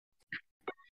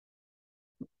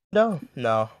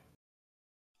No.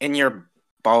 In your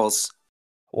balls.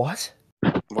 What?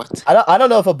 What? I don't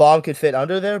know if a bomb could fit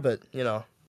under there, but you know.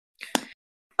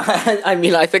 I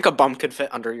mean, I think a bomb could fit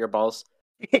under your balls.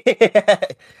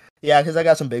 Yeah, because I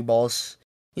got some big balls.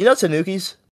 You know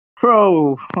Tanukis?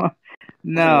 Bro,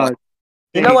 no. What?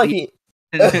 You know, like Baby.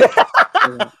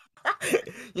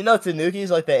 you know Tanukis,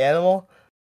 like the animal.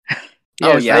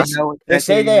 Oh, Yes, yeah. I know They exactly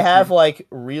say what they you're have saying. like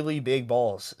really big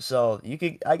balls, so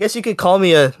I guess you could call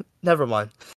me a. Never mind.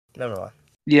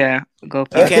 Yeah, go You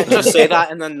past can't that. just say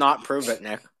that and then not prove it,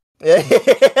 Nick.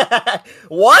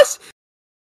 What?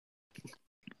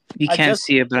 You I can't just-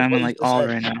 see it, but that's I'm what in you like just all said.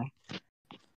 right now.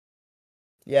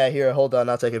 Yeah, here, hold on.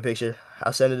 I'll take a picture.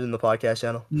 I'll send it in the podcast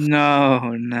channel. No.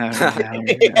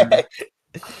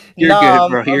 You're Nah,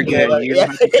 good, bro. I'm You're good. good. You don't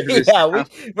have to do this Yeah, now.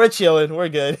 we're chilling. We're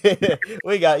good.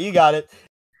 You got it.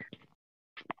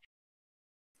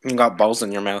 You got balls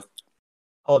in your mouth.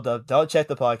 Hold up. Don't check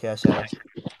the podcast channel.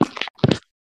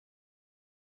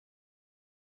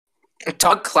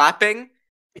 Doug clapping?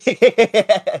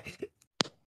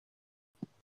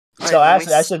 So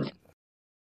actually, I should.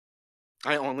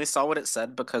 I only saw what it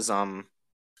said because I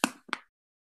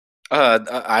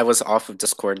was off of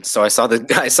Discord, so I saw the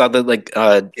like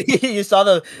You saw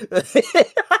the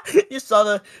you saw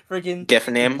the freaking GIF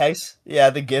name. text. Yeah,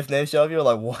 the GIF name show up. You were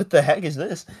like, "What the heck is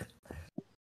this?"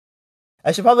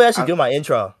 I should probably actually do my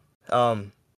intro.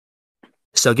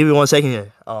 So give me 1 second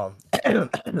here.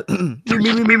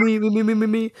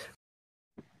 Me.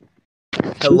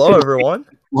 Hello, everyone.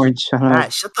 Word, shut up.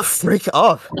 Matt, shut the freak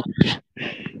up.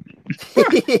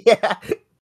 Yeah.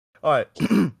 All right.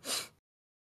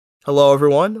 Hello,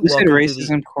 everyone. Who said Welcome to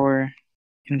racism core?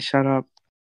 And shut up.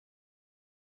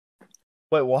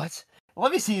 Wait, what?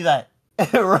 Let me see that.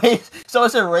 Someone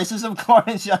said racism core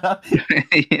and shut up.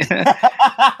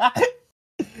 Yeah.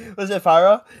 Was it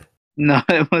Pyro? No,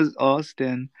 it was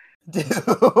Austin. Dude,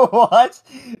 what?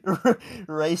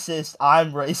 Racist.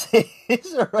 I'm racist.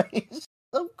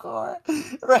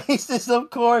 Racism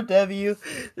core. W.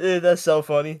 Dude, that's so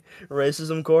funny.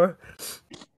 Racism core.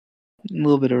 A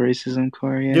little bit of racism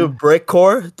core, yeah. Dude, brick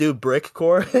core. Brick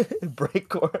core. Brick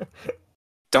core.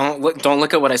 Don't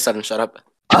look at what I said and shut up.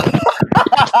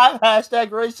 Hashtag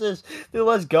racist. Dude,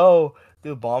 let's go.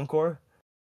 Dude, bomb core.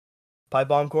 Pipe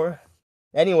bomb core.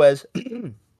 Anyways.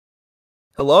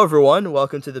 Hello, everyone.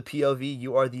 Welcome to the POV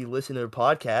You Are the Listener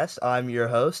podcast. I'm your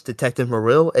host, Detective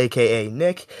Maril, aka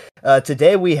Nick.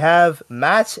 Today we have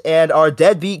Matt and our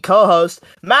deadbeat co-host,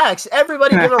 Max.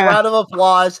 Everybody give a round of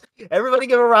applause. Everybody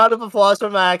give a round of applause for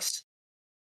Max.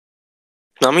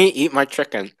 Let me eat my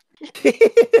chicken.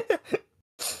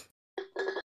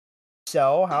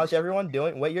 So, how's everyone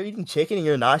doing? Wait, you're eating chicken and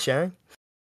you're not sharing?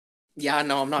 Yeah,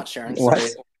 no, I'm not sharing. What?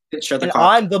 Sorry. Share the And cock.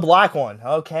 I'm the black one.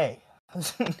 Okay.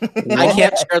 I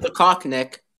can't share the cock,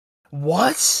 Nick.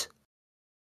 What?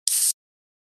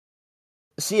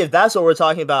 See, if that's what we're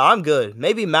talking about, I'm good.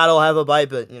 Maybe Matt will have a bite,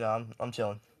 but you know, I'm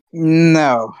chilling.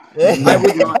 No. I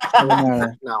would not.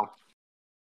 No. No.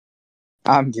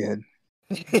 I'm good.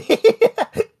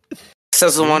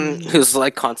 Says the one who's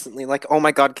like constantly like, "Oh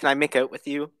my god, can I make out with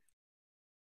you?"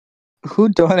 Who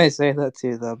don't I say that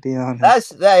to, though? Be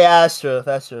honest. That's true.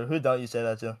 That's true. Who don't you say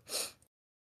that to?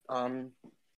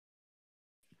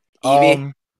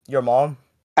 Evie. Your mom.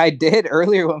 I did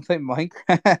earlier when playing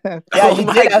Minecraft. Yeah, Oh you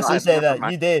my did actually God, say never that.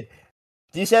 mind. You did.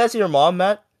 Did you say that to your mom,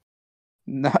 Matt?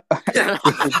 No. Did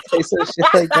you say some shit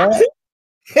like that?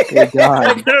 Good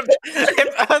God.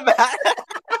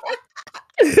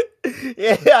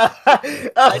 Yeah.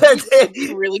 I'd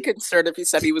be really concerned if he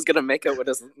said he was gonna make out with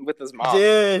his mom.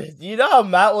 Dude, you know how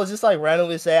Matt will just like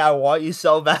randomly say, "I want you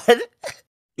so bad."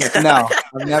 No,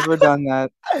 I've never done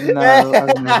that. No,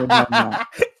 I've never done that.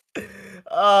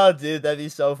 Oh, dude, that'd be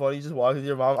so funny. You just walk with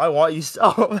your mom. I want you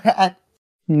so bad.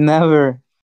 Never.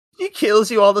 He kills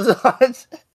you all the time.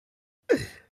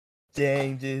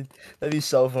 Dang, dude, that'd be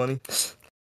so funny.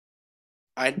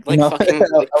 I'd like No, fucking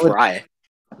like, I would- cry.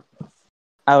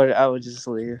 I would just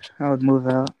leave. I would move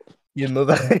out. You move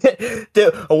out,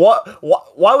 dude.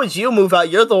 Why would you move out?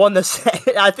 You're the one that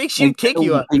said. I think she'd kick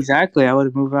you out. Exactly. I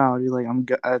would move out. I'd be like,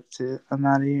 that's it. I'm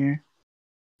out of here.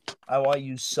 I want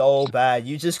you so bad.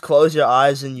 You just close your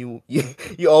eyes and you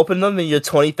open them and you're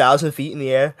 20,000 feet in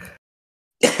the air.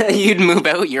 You'd move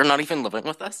out. You're not even living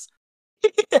with us.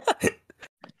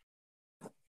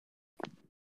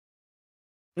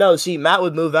 No, see, Matt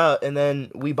would move out and then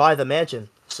we buy the mansion.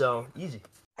 So easy.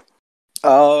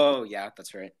 Oh yeah,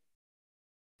 that's right.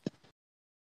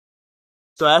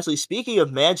 So actually, speaking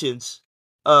of mansions,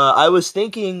 I was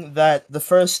thinking that the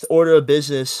first order of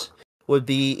business would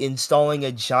be installing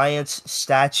a giant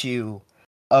statue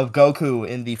of Goku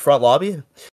in the front lobby.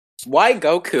 Why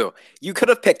Goku? You could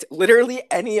have picked literally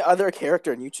any other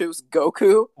character, and you chose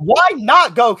Goku. Why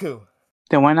not Goku?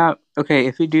 Then why not? Okay,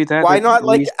 if you do that, Why like, not,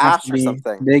 like, Whis has Ash to or be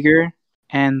something? bigger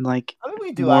and like I mean,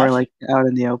 we do more Ash. like out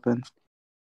in the open.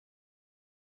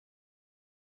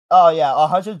 Oh yeah,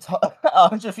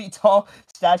 100 feet tall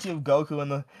statue of Goku in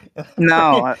the.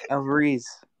 No, a Whis.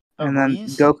 A And then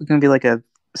Whis? Goku can be like a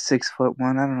 6'1".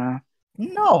 I don't know.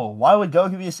 No, why would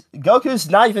Goku be? Goku's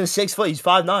not even 6 foot. He's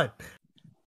 5'9".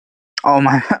 Oh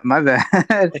my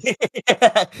bad.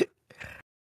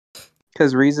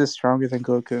 Because Whis is stronger than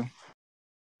Goku.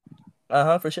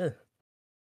 For sure.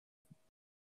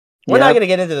 We're not Yep. gonna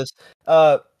get into this.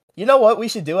 You know what we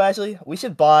should do? Actually, we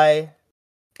should buy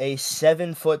a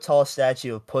 7 foot tall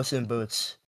statue of Puss in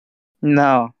Boots.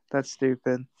 No, that's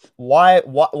stupid. Why?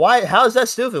 Why? How is that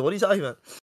stupid? What are you talking about?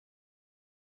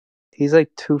 He's like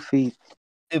 2 feet.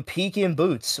 Dude, Pekin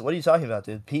Boots. What are you talking about,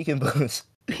 dude? Pekin Boots.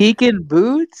 Pekin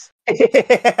boots?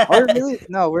 Are we really?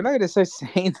 No, we're not gonna start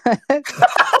saying that.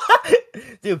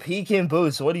 Dude, Pekin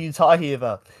Boots. What are you talking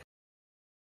about?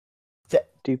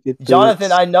 Stupid boots.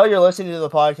 Jonathan, I know you're listening to the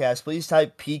podcast. Please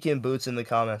type Pekin Boots in the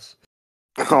comments.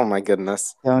 Oh my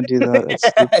goodness. Don't do that. That's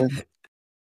stupid.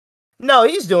 No,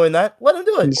 he's doing that. Let him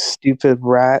do You it. stupid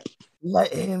rat.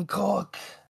 Let him cook.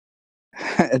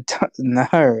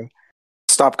 No.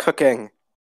 Stop cooking.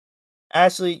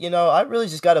 Actually, I really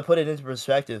just got to put it into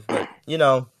perspective. But,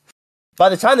 by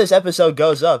the time this episode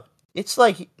goes up, it's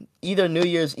like either New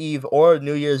Year's Eve or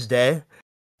New Year's Day.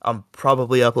 I'm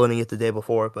probably uploading it the day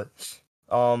before, but,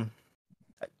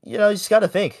 you just got to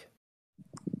think.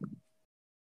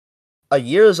 A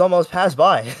year has almost passed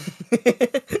by.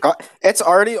 It's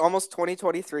already almost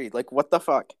 2023. Like, what the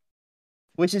fuck?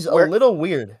 Which is Where- a little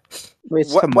weird. Wait,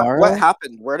 it's What tomorrow? what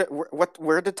happened?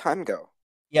 Where did time go?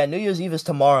 Yeah, New Year's Eve is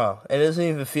tomorrow, and it doesn't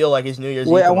even feel like it's New Year's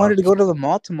Wait, Eve I tomorrow. wanted to go to the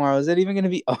mall tomorrow. Is that even going to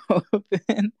be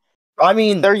open? I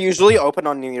mean, They're usually open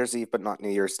on New Year's Eve, but not New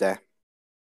Year's Day.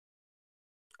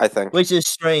 I think. which is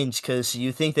strange, because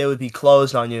you think they would be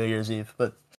closed on New Year's Eve,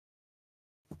 but...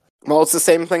 Well, it's the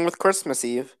same thing with Christmas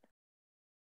Eve.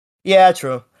 Yeah,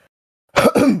 true.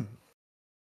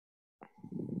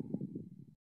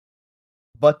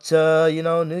 But,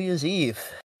 New Year's Eve.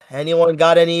 Anyone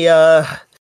got any,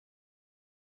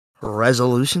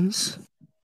 resolutions?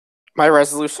 My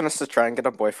resolution is to try and get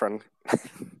a boyfriend.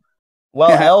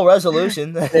 Well, hell,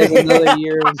 resolution. There's another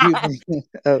year of you.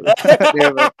 Oh,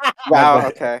 yeah, but- Wow.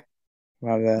 bad. Okay.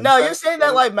 My bad. No, you're saying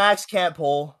that, like, Max can't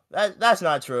pull. That's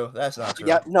not true. That's not true.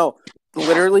 Yeah. No.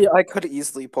 Literally, I could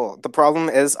easily pull. The problem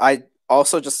is, I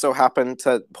also just so happen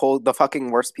to pull the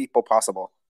fucking worst people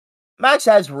possible. Max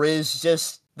has Riz,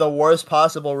 just the worst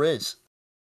possible Riz.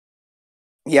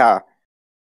 Yeah.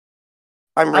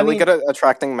 I'm I really mean- good at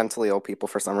attracting mentally ill people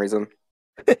for some reason.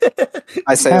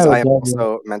 I say Oh, as I am yeah.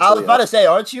 also I mentally was about ill. to say,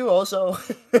 aren't you also?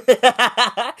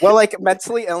 Well, like,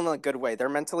 mentally ill in a good way. They're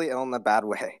mentally ill in a bad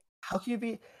way. How can you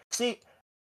be? See,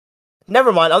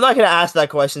 never mind. I'm not gonna ask that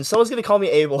question. Someone's gonna call me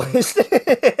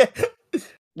ableist.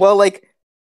 Well, like,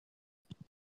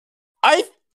 I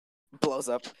blows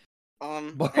up.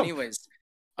 Anyways,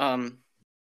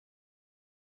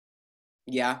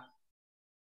 yeah.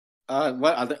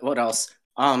 What else?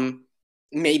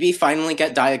 Maybe finally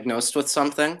get diagnosed with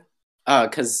something.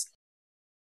 Because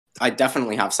I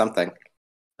definitely have something.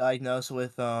 Diagnosed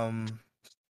with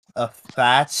a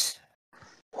fat.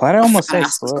 Why did I almost say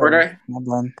Fast slow? disorder? My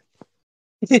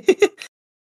bad.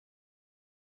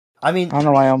 I mean, I don't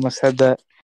know why I almost said that.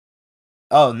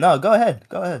 oh no, go ahead.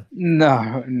 Go ahead.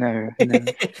 No, never.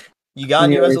 You got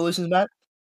any Anyways. resolutions, Matt?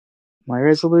 My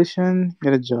resolution: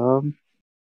 get a job.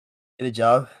 Get a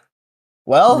job.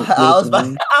 Well, Make I was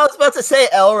money. about to say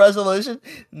L resolution.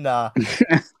 Nah.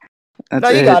 That's No,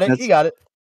 you it. got it. You got it.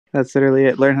 That's literally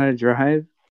it. Learn how to drive,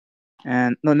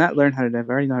 and no, not learn how to drive.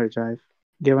 I already know how to drive.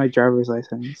 Get my driver's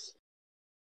license.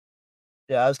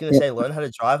 Yeah, I was gonna Yeah. say learn how to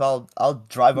drive. I'll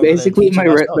drive over Basically, there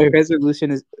and teach my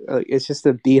resolution is it's just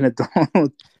to be an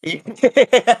adult. you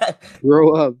myself.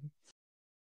 Grow up.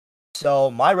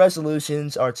 So my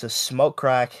resolutions are to smoke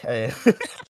crack.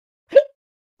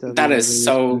 That is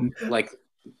so, like,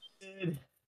 Dude,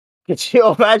 could you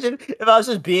imagine if I was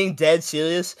just being dead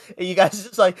serious and you guys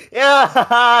just like, yeah,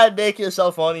 haha, make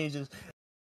yourself funny, just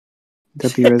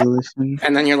W resolution.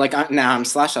 and then you're like, nah, I'm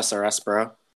slash SRS,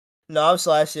 bro. no, I'm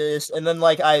slash serious, and then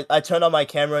like I turn on my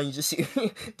camera and you just see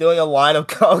me doing a line of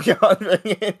coke on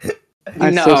ringing.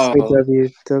 I No. still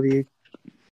say W.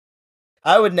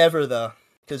 I would never though,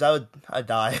 because I'd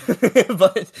die.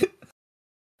 But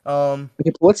Okay,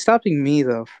 but what's stopping me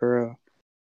though? For real?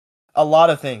 a lot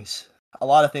of things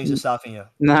are stopping you.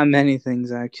 Not many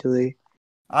things actually.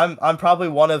 I'm probably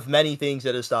one of many things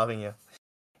that is stopping you.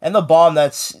 And the bomb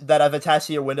that I've attached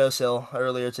to your windowsill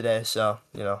earlier today, so,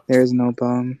 you know. There's no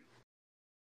bomb.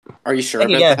 Are you sure Check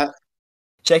about again. that?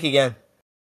 Check again.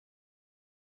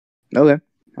 Okay,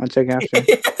 I'll check after.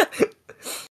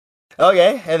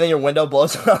 Okay, and then your window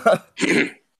blows up.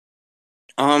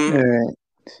 Alright.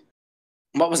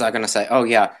 What was I gonna say? Oh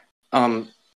yeah.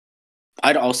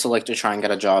 I'd also like to try and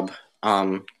get a job.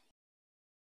 I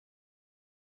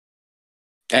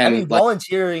And mean, like,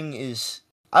 volunteering is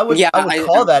I would yeah,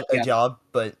 call that a yeah. job,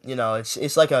 but you know,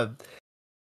 it's like a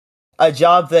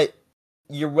job that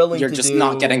you're willing You're to just do.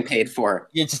 not getting paid for.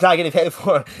 You're just not getting paid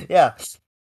for. Yeah.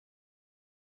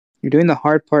 You're doing the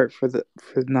hard part for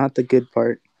not the good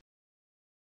part.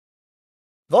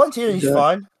 Volunteering is Yeah.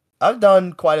 fun. I've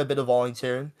done quite a bit of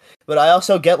volunteering, but I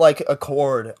also get like a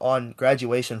cord on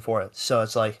graduation for it. So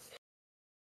it's like,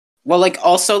 Well, like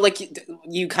also like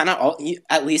you kind of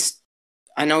at least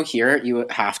I know here you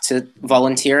have to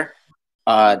volunteer.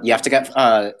 You have to get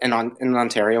in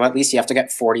Ontario at least you have to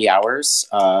get 40 hours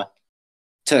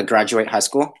to graduate high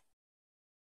school.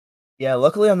 yeah,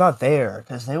 luckily I'm not there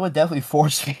because they would definitely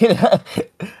force me to.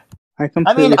 I I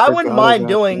completely mean, I forgot wouldn't mind about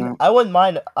doing. that. I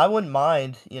wouldn't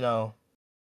mind. You know,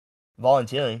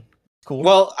 volunteering. Cool.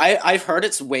 Well, I've heard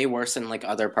it's way worse in like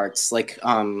other parts. Like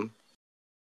I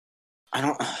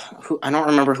don't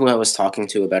remember who I was talking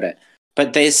to about it,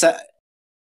 but they said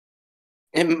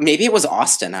maybe it was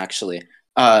Austin actually.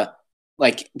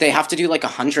 Like they have to do like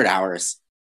 100 hours.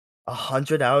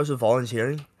 100 hours of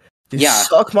volunteering. Dude, Yeah.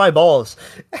 suck my balls.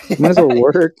 Might as well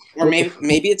work. Or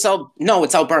maybe it's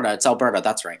it's Alberta. It's Alberta.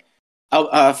 That's right.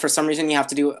 Oh, for some reason you have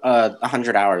to do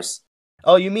 100 hours.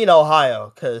 Oh, you mean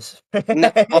Ohio? Because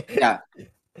No, yeah,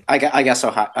 I guess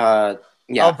so.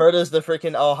 Yeah. Alberta's the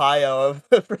freaking Ohio of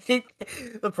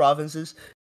the provinces.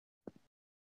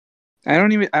 I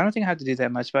don't think I have to do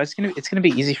that much, but it's gonna be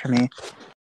easy for me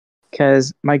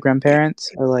because my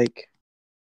grandparents are like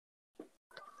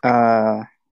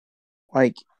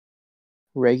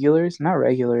regulars, not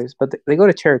regulars, but they go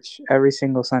to church every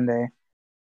single Sunday,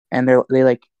 and they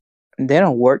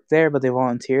don't work there, but they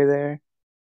volunteer there,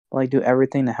 like do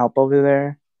everything to help over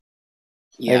there.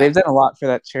 Yeah. Like, they've done a lot for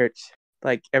that church.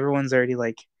 Like everyone's already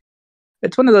like,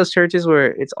 it's one of those churches where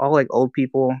it's all like old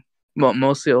people, well,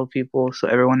 mostly old people, so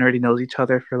everyone already knows each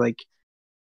other for like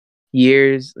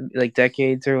years, like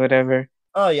decades or whatever.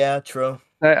 Oh yeah, true.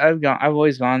 I've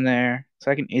always gone there,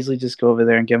 so I can easily just go over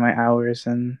there and get my hours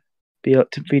and be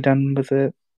done with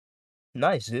it.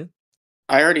 Nice, dude.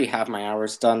 I already have my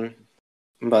hours done,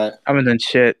 but I haven't done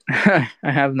shit. I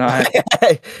have not.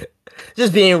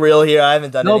 Just being real here, I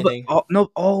haven't done anything.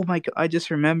 Oh my god! I just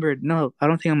remembered. No, I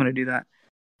don't think I'm gonna do that.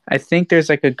 I think there's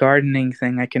like a gardening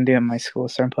thing I can do at my school,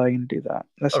 so I'm probably gonna do that.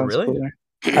 That Oh, sounds really? cooler.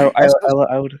 That's cool.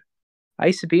 I would. I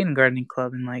used to be in a gardening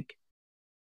club in like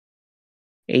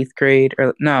 8th grade,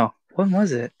 or no, when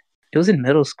was it? It was in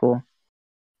middle school.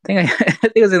 I think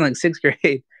it was in like 6th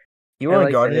grade. You were in a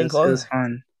liked it. gardening It club? was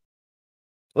fun.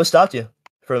 What stopped you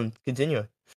from continuing?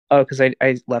 Oh, because I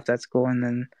left that school, and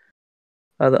then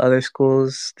the other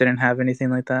schools didn't have anything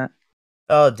like that.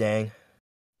 Oh, dang.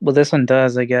 Well, this one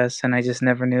does, I guess, and I just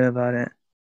never knew about it.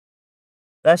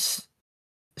 That's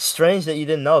strange that you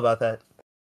didn't know about that.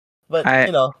 But,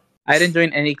 you know. I didn't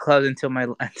join any clubs until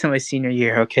my senior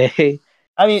year, okay?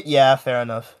 I mean, yeah, fair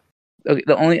enough. Okay,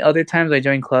 the only other times I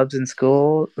joined clubs in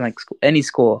school, like any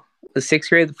school, was 6th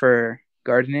grade for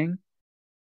gardening.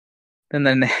 Then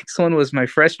the next one was my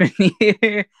freshman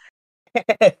year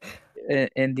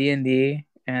in D&D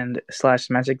and /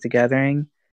 Magic the Gathering.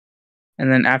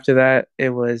 And then after that, it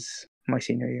was my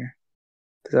senior year.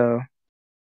 So,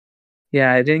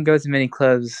 yeah, I didn't go to many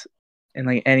clubs in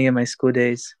like any of my school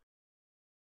days.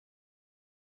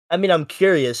 I mean, I'm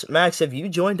curious. Max, have you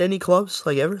joined any clubs,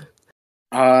 like, ever?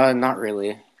 not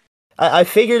really. I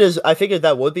figured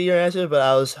that would be your answer, but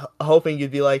I was hoping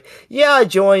you'd be like, yeah, I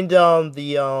joined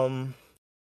the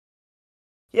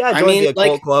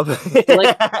occult club.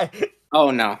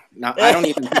 Oh no, I don't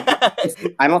even.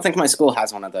 I don't think my school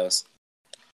has one of those.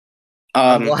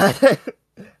 I'm glad.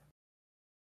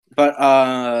 But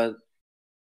I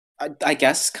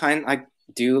guess I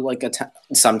do like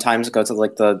sometimes go to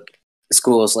like the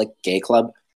school's like gay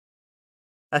club.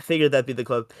 I figured that'd be the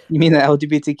club. You mean the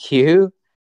LGBTQ?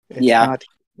 Yeah.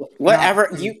 Whatever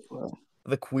you.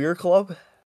 The queer club.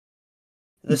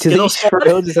 The Skittles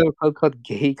Club is a club called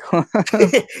Gay Club.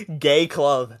 Gay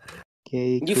club.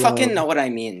 Gay club. You fucking know what I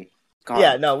mean. God.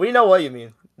 Yeah, no, we know what you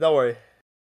mean. Don't worry.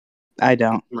 I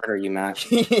don't. Murder you,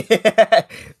 Matt. Yeah.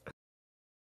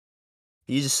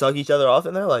 You just suck each other off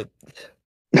in there, like.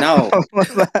 No.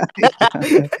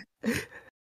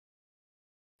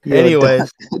 Yo,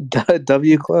 Anyways,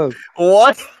 W Club.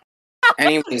 what?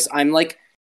 Anyways, I'm like,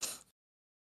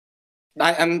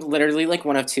 I'm literally like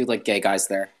one of two like gay guys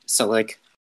there. So like,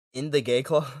 In the gay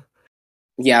club?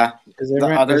 yeah, Is the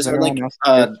everyone, others is are like, everyone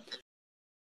else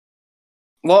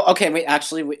well, okay, wait,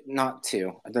 actually, not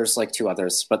two. There's like two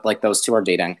others, but like those two are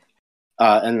dating.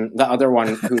 And the other one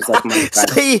who's like my friend.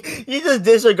 So you just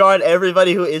disregard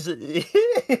everybody who isn't.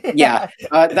 Yeah,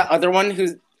 the other one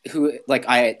who like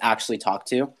I actually talked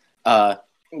to,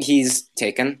 he's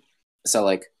taken. So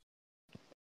like,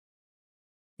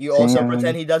 You also Damn.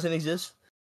 pretend he doesn't exist?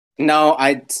 no,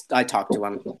 I talked to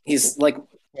him. He's like Give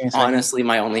me a second. honestly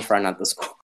my only friend at the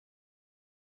school.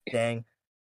 Dang.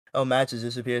 Oh, Matt has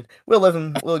disappeared. We'll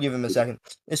give him a second.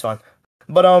 It's fine.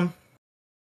 But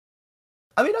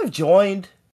I mean, I've joined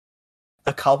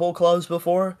a couple clubs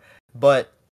before,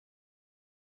 but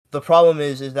the problem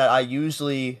is that I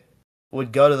usually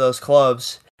would go to those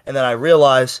clubs and then I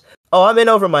realize, oh, I'm in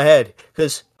over my head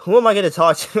because who am I going to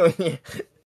talk to?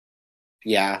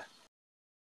 Yeah.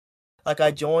 Like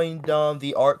I joined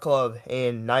the art club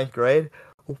in 9th grade.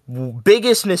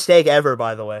 Biggest mistake ever,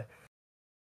 by the way.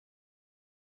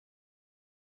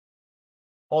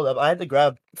 Hold up, I had to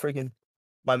grab freaking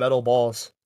my metal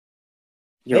balls.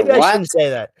 You're Maybe I what? shouldn't say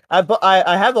that.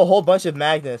 I have a whole bunch of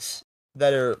magnets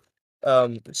that are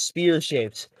spear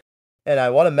shaped, and I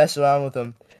want to mess around with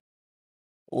them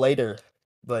later.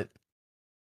 But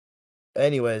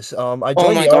anyways, I Oh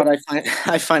joined my the art. god,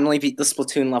 I finally beat the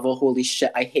Splatoon level. Holy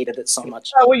shit, I hated it so much.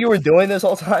 Is that what you were doing this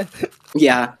whole time?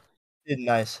 Yeah.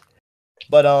 Nice.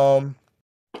 But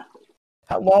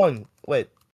how long? Wait,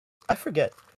 I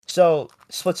forget. So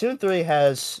Splatoon 3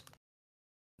 has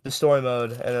the story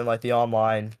mode and then like the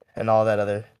online and all that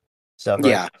other stuff, right?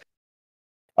 Yeah.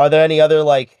 Are there any other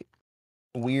like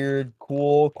weird,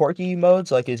 cool, quirky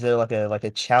modes? Like, is there like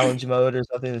a challenge mode or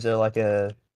something? Is there like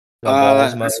a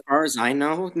walls mode? As far as I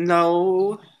know,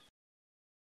 no.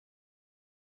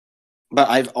 But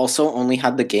I've also only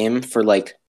had the game for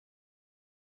like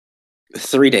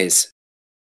 3 days.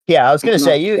 Yeah, I was gonna No,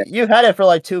 say yeah. you've had it for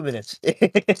like 2 minutes.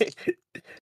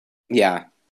 Yeah.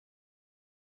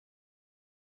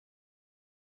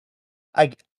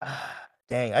 I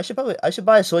dang, I should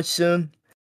buy a Switch soon.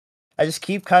 I just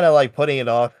keep kind of like putting it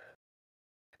off.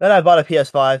 Then I bought a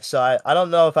PS5, so I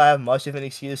don't know if I have much of an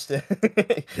excuse to.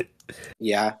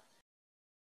 Yeah.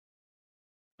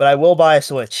 But I will buy a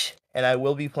Switch, and I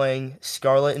will be playing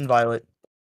Scarlet and Violet,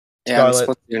 And Scarlet,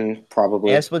 Splatoon,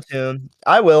 probably. and Splatoon.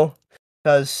 I will,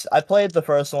 because I played the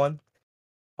first one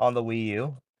on the Wii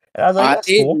U, and I was like, that's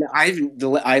cool.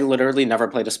 I literally never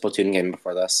played a Splatoon game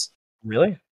before this.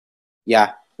 Really?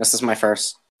 Yeah, this is my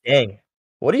first. Dang.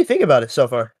 What do you think about it so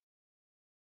far?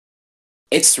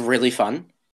 It's really fun.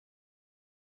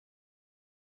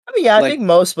 I mean, yeah, I Like- think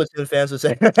most Splatoon fans would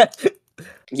say that.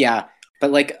 Yeah,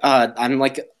 but like I'm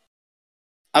like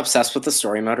obsessed with the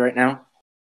story mode right now.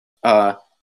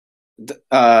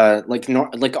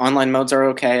 Like online modes are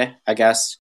okay, I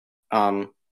guess. I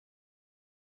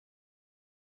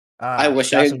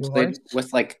wish I had played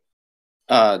with like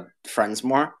friends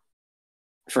more,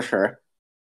 for sure.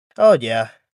 Oh yeah.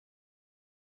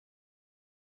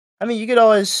 I mean, you could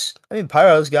always. I mean,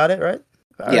 Pyro's got it, right?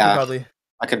 Pyro Yeah. could probably.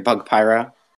 I could bug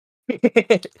Pyro.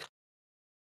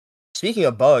 Speaking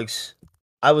of bugs,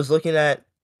 I was looking at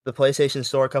the PlayStation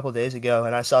Store a couple days ago,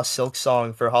 and I saw Silk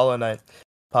Song for Hollow Knight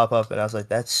pop up, and I was like,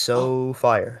 "That's so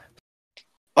fire!"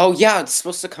 Oh yeah, it's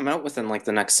supposed to come out within like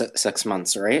the next 6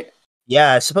 months, right?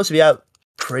 Yeah, it's supposed to be out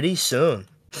pretty soon.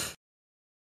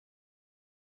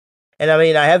 And I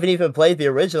mean, I haven't even played the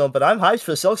original, but I'm hyped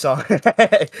for Silk Song.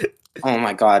 Oh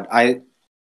my god, I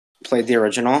played the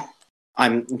original.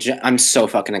 I'm so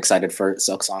fucking excited for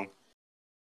Silk Song.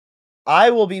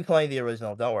 I will be playing the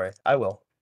original. Don't worry, I will.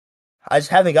 I just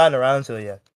haven't gotten around to it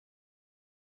yet.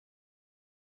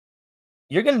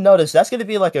 You're gonna notice that's gonna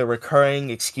be like a recurring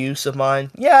excuse of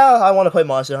mine. Yeah, I want to play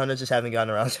Monster Hunter, just haven't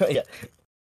gotten around to it yet.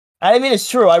 I mean, it's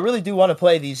true. I really do want to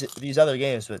play these other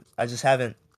games, but I just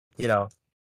haven't, just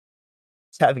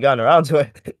haven't gotten around to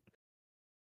it.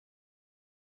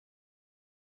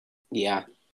 Yeah.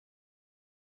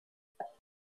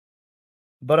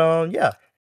 But yeah.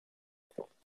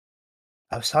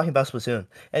 I was talking about Splatoon.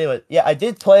 Anyway, yeah, I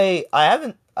did play.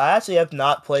 I actually have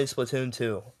not played Splatoon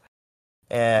 2,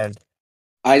 and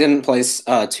I didn't play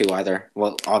 2 either.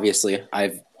 Well, obviously,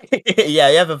 I've yeah,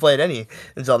 you haven't played any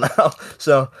until now.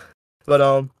 So, but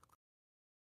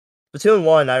Splatoon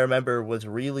 1 I remember was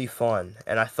really fun,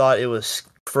 and I thought it was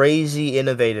crazy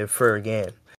innovative for a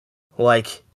game.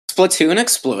 Like Splatoon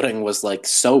exploding was like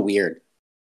so weird.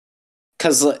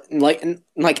 Cuz like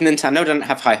Nintendo didn't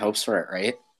have high hopes for it,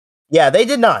 right? Yeah, they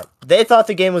did not. They thought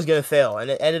the game was gonna fail,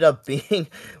 and it ended up being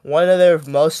one of their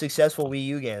most successful Wii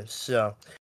U games. So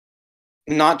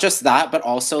Not just that, but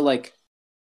also like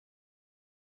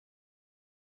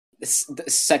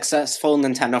successful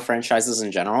Nintendo franchises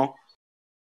in general.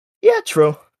 yeah,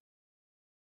 true.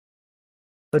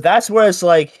 But that's where it's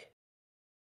like,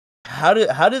 how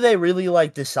do they really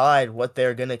like decide what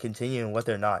they're gonna continue and what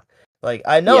they're not? Like,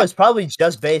 I know Yeah. it's probably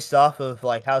just based off of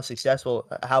like how successful,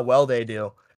 how well they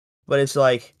do, but it's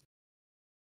like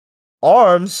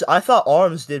Arms. I thought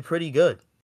Arms did pretty good,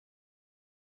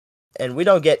 and we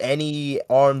don't get any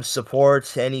Arms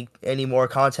support, any more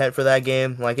content for that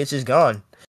game. Like, it's just gone.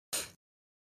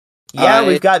 Yeah,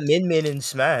 we've got Min Min in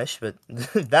Smash, but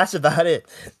that's about it.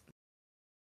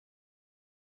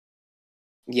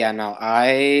 Yeah, no,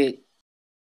 I'm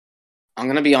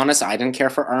gonna be honest, I didn't care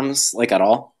for Arms like at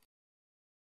all.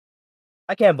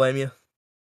 I can't blame you.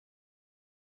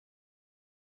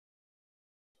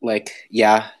 Like,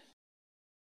 yeah.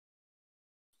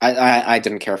 I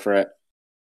didn't care for it.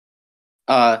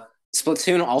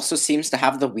 Splatoon also seems to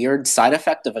have the weird side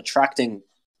effect of attracting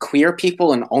queer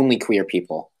people and only queer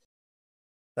people.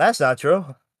 That's not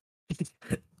true.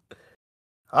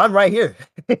 I'm right here.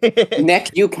 Nick,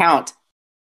 you count.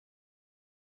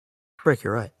 Frick,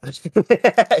 you're right.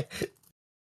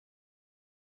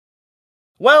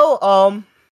 Well,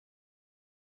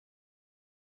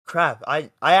 crap. I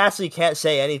actually can't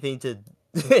say anything to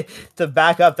to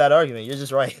back up that argument. You're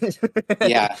just right.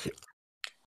 Yeah.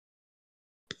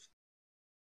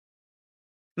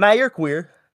 Matt, you're queer.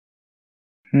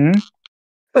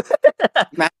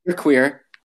 Matt, you're queer.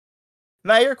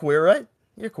 Matt, you're queer, right?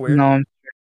 You're queer. No,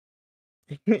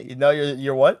 No,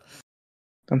 you're what?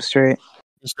 I'm straight.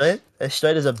 You're straight? As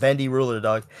straight as a bendy ruler,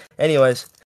 dog. Anyways,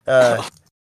 The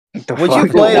Would you fuck?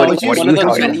 play- What, would you- what are one of you those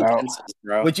talking many about? pencils,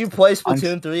 bro. would you play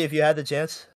Splatoon 3 if you had the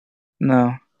chance?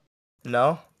 No.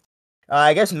 No.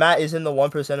 I guess Matt is in the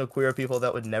 1% of queer people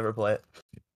that would never play it.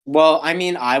 Well, I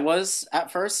mean, I was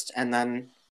at first, and then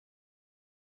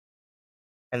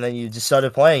And then you just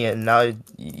started playing it, and now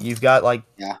you've got like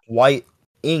Yeah. white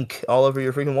ink all over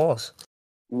your freaking walls.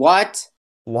 what?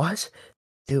 What?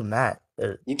 Dude, Matt.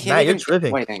 You can't Matt, even you're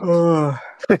tripping. waiting.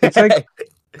 It's like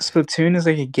Splatoon is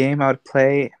like a game I would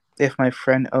play if my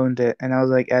friend owned it and I was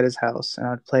like at his house and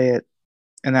I would play it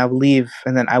and I would leave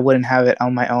and then I wouldn't have it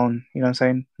on my own. You know what I'm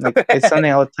saying? Like it's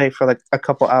something I would play for like a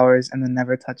couple hours and then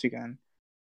never touch again.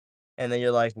 And then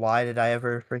you're like, why did I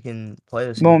ever freaking play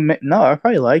this Well, game? no, I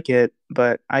probably like it,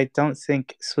 but I don't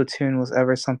think Splatoon was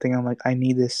ever something I'm like, I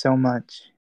need this so much.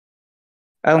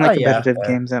 I don't like Oh, yeah, competitive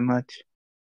fair. games that much.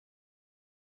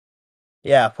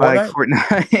 Yeah, I like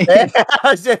Fortnite? Fortnite.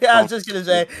 I was just gonna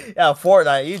say, yeah,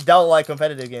 Fortnite. You don't like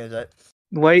competitive games, right?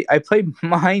 Wait, I played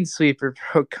Minesweeper,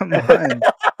 bro. Come on.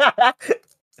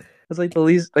 It's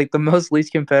like the most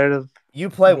least competitive. You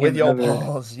play with Game your ever.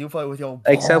 balls. You play with your balls.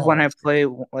 Except when I play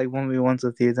like 1v1s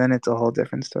with you, then it's a whole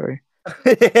different story.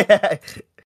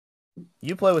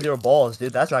 You play with your balls,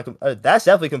 dude. That's not. That's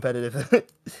definitely competitive.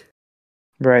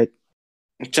 Right.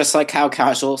 Just like how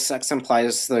casual sex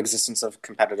implies the existence of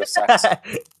competitive sex.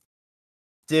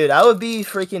 Dude, I would be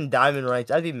freaking diamond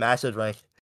ranked. I'd be massive ranked.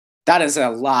 That is a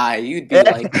lie. You'd be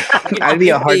like, I'd be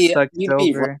a hard you'd stuck you'd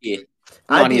be silver. rookie.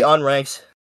 I'd Not be even- unranked.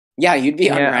 Yeah, you'd be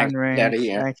Yeah, unranked. Get out of unranked.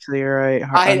 here. Actually, you're right.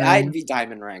 I'd Unranked. be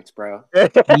diamond ranked, bro.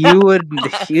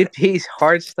 You'd be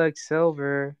hard stuck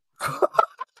silver.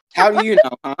 How do you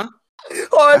know, huh?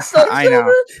 Oh, it's so I know.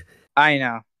 silver. I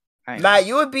know. Matt,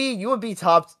 you would be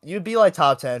top. You'd be like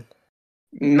top 10.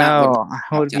 Matt would No,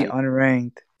 I would be top 10.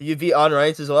 unranked. You'd be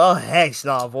unranked as well. Heck,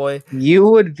 nah, boy. You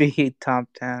would be top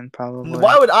 10 probably.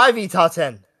 Why would I be top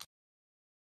 10?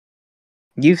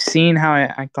 You've seen how I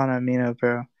act on Amino,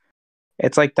 bro.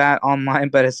 It's like that online,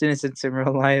 but as soon as it's in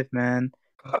real life, man,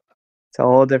 it's a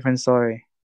whole different story.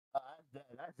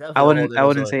 I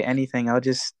wouldn't say anything. I would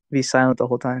just be silent the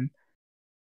whole time.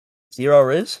 Zero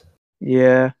Riz?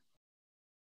 Yeah,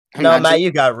 No, Imagine- Matt,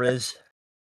 you got Riz.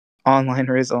 online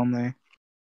Riz only.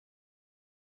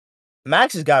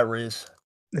 Max has got Riz.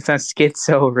 It's not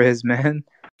Schizo Riz, man.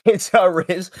 It's not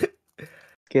Riz.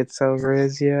 Schizo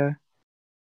Riz, yeah.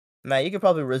 Matt, you could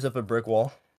probably Riz up a brick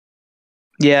wall.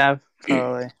 Yeah,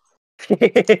 probably.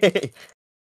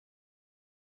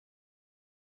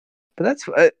 But that's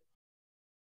what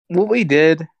we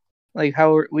did. Like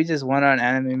how we just went on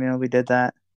Anime Mail. We did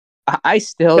that. I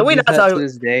still Can we do not that talk- to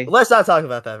this day. Let's not talk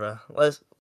about that, bro.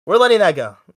 We're letting that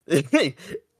go.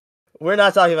 We're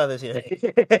not talking about this here.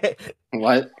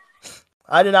 What?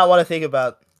 I do not want to think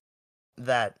about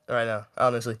that right now,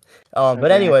 honestly. But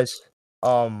Okay. anyways,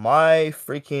 my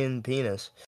freaking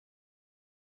penis.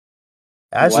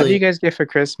 What did Actually, you guys get for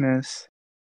Christmas?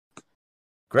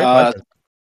 great Uh, question.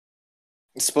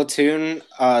 Splatoon,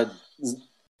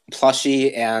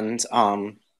 plushie, and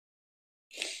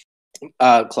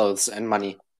clothes and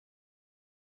money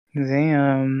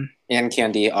Damn. and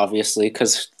candy, obviously,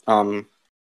 because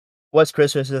What's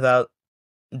Christmas without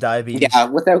diabetes? yeah,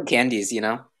 without candies, you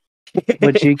know.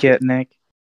 What'd you get, Nick?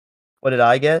 What did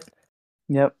I get?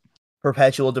 Yep,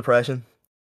 Perpetual depression.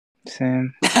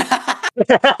 same.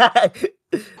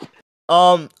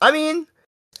 I mean,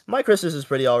 my Christmas is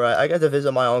pretty alright. I got to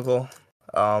visit my uncle.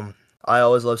 I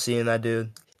always love seeing that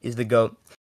dude. He's the GOAT.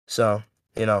 So,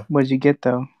 What'd you get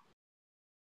though?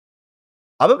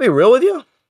 I'm gonna be real with you.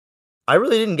 I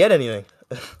really didn't get anything.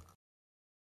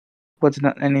 What's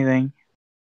not anything?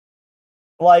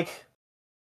 Like,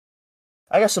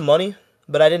 I got some money,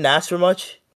 but I didn't ask for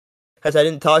much. Because I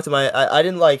didn't talk to I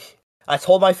didn't like, I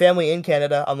told my family in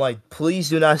Canada, I'm like, please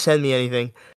do not send me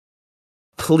anything.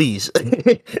 Please.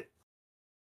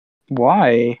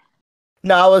 Why?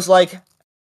 No, I was like,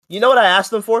 you know what I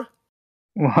asked them for?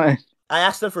 What? I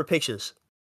asked them for pictures.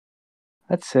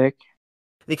 That's sick.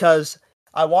 Because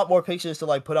I want more pictures to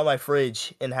like put on my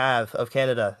fridge and have of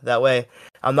Canada. That way,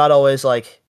 I'm not always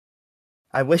like,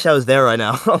 I wish I was there right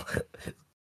now.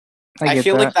 I I get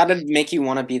feel that. like that'd make you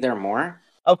want to be there more.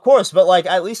 Of course, but like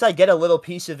at least I get a little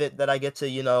piece of it that I get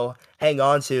to, hang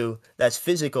on to that's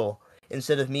physical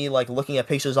instead of me like looking at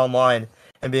pictures online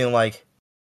and being like,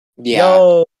 Yeah.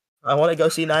 yo, I want to go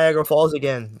see Niagara Falls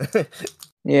again.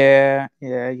 Yeah,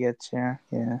 I get you.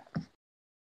 Yeah,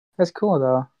 that's cool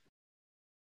though.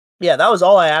 Yeah, that was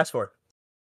all I asked for.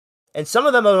 And some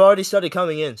of them have already started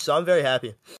coming in, so I'm very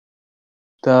happy.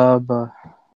 Dub.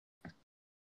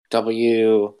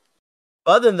 W.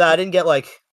 Other than that, I didn't get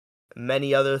like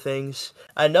many other things.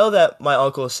 I know that my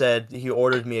uncle said he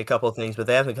ordered me a couple of things, but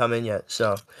they haven't come in yet.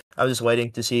 So I'm just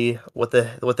waiting to see what the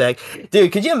heck.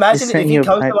 Dude, could you imagine sent if he you a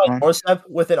comes to my Python. doorstep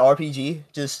with an RPG?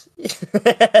 Just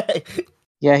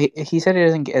Yeah, he said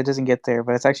it doesn't get there,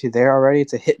 but it's actually there already.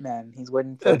 It's a hitman. He's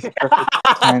waiting for the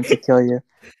perfect time to kill you.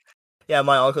 Yeah,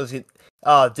 my uncle's.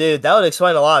 Oh, dude, that would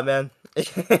explain a lot, man.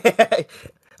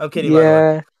 I'm kidding, by the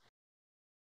way. Yeah,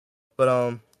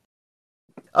 But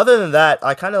other than that,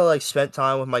 I kind of like spent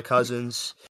time with my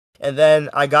cousins, and then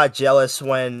I got jealous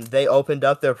when they opened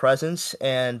up their presents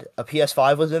and a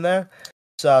PS5 was in there.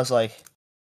 So I was like,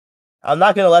 I'm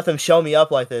not gonna let them show me up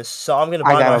like this. So I'm gonna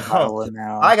I buy my gotta buy own. one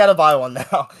now. I gotta buy one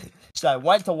now. So I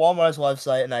went to Walmart's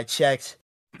website and I checked,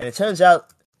 and it turns out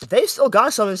they still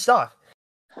got some in stock.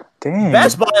 Dang.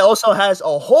 Best Buy also has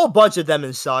a whole bunch of them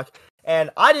in stock, and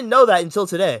I didn't know that until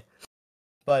today.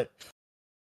 But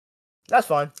that's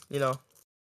fine,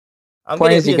 I'm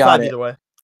Point getting a is, you PS5 got it. either way.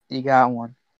 You got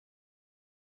one.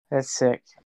 That's sick.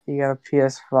 You got a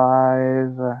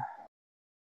PS5.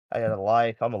 I got a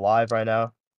life. I'm alive right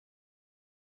now.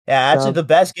 Yeah, actually, Dub. the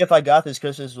best gift I got this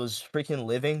Christmas was freaking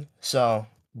living. So,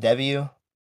 W.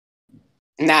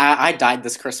 Nah, I died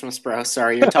this Christmas, bro.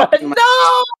 Sorry, you're talking.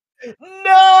 No!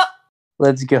 No!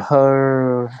 Let's go.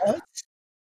 What?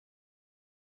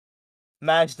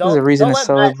 Max, There's a reason don't to let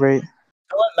celebrate.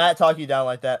 Matt talk you down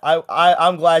like that.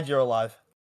 I'm glad you're alive.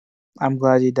 I'm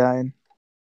glad you died.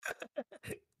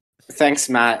 Thanks,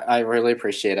 Matt. I really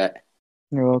appreciate it.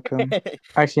 You're welcome.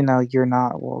 Actually, no, you're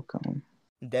not welcome.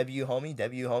 W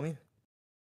homie.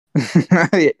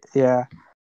 Yeah.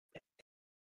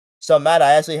 So Matt,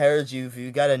 I actually heard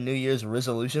you got a New Year's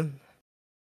resolution.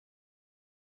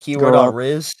 Keyword Grow on up.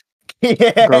 Riz.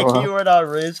 Yeah, Grow up. keyword on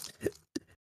Riz.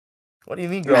 What do you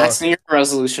mean, grow up? Matt's New Year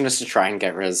resolution is to try and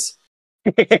get Riz.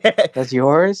 That's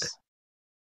yours?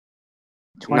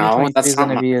 No, 2023 that's is going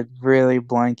to not. be a really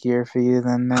blank year for you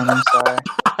then, man. I'm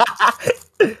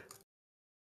sorry.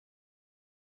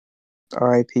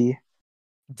 RIP.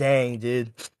 Dang,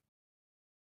 dude.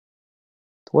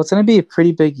 Well, it's going to be a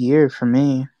pretty big year for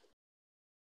me.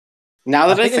 Now I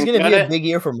that I think it's think gonna about be a it, big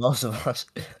year for most of us.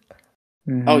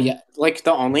 Mhm. oh yeah, like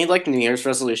the only like New Year's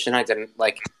resolution I didn't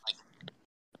like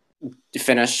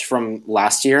finish from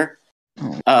last year,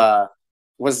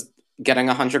 was getting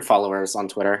 100 followers on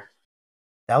Twitter.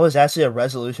 That was actually a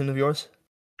resolution of yours?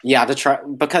 Yeah, to try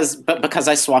because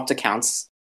I swapped accounts.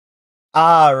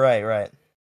 Ah, right.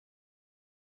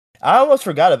 I almost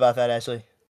forgot about that, actually.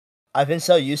 I've been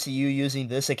so used to you using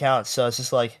this account, so it's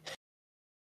just like...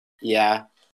 Yeah,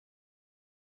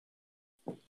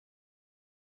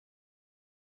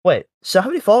 Wait, so how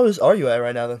many followers are you at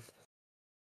right now, then?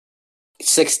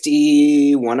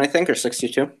 61 I think, or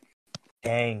 62.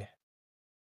 Dang.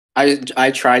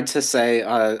 I tried to say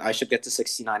I should get to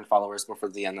 69 followers before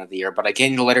the end of the year, but I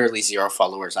gained literally 0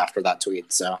 followers after that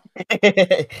tweet. So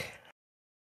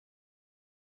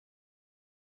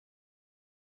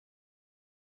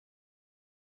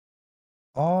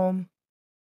Um,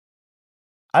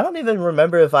 I don't even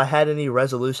remember if I had any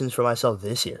resolutions for myself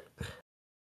this year.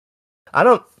 I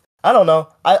don't. I don't know.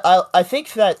 I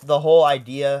think that the whole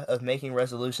idea of making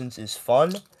resolutions is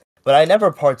fun, but I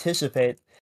never participate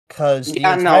because the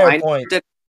Yeah, no, entire point.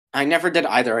 I never did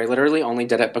either. I literally only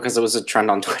did it because it was a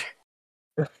trend on Twitter.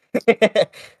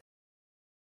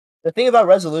 The thing about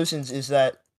resolutions is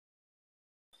that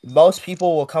most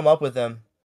people will come up with them,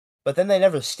 but then they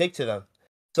never stick to them.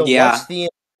 So Yeah, what's the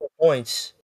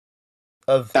points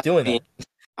of that's doing me.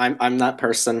 that? I'm that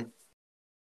person.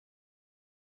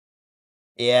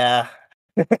 Yeah.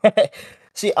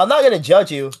 See, I'm not gonna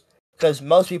judge you because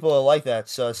most people are like that.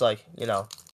 So it's like,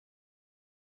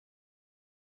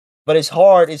 but it's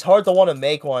hard. It's hard to want to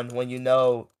make one when you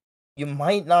know you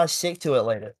might not stick to it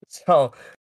later. So,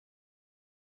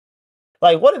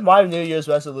 like, what if my New Year's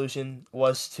resolution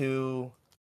was to,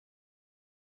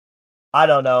 I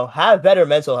don't know, have better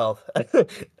mental health?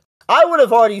 I would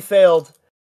have already failed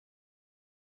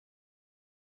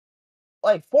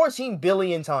like 14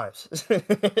 billion times.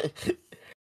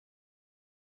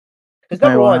 Because Wait,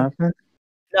 number what one, happened?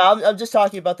 no, I'm just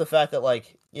talking about the fact that,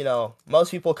 like,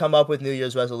 most people come up with New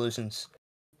Year's resolutions,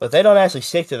 but they don't actually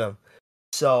stick to them.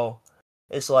 So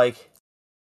it's like,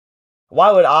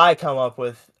 why would I come up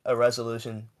with a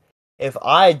resolution if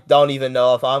I don't even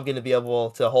know if I'm going to be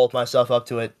able to hold myself up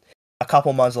to it a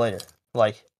couple months later?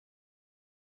 Like,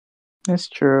 That's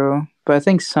true, but I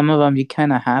think some of them you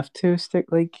kind of have to stick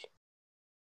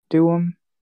do them.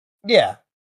 yeah.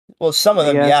 Well, some of I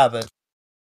them, guess yeah, but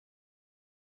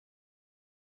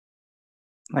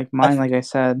like I mine, like I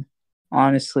said,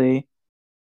 honestly,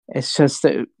 it's just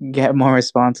to get more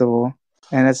responsible,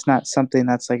 and it's not something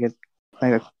that's like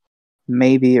a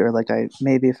maybe or like I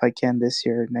maybe if I can this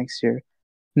year or next year.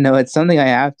 No, it's something I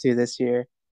have to this year.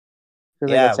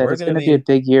 Because like I yeah, said, we're it's going to gonna be a be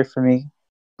big year for me,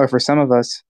 or for some of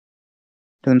us.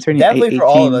 Because I'm turning definitely for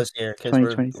all of 18, us here because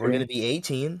we're going 2023. to be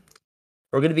 18.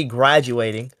 We're going to be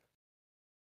graduating.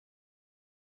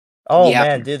 Oh Yeah.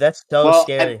 man, dude, that's so Well, I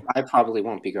scary. I probably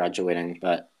won't be graduating,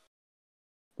 but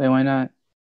Wait, why not?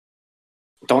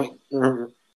 don't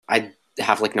I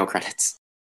have like no credits.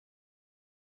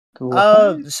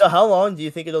 What? So how long do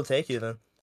you think it'll take you then?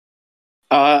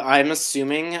 I'm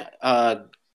assuming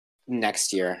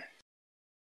next year.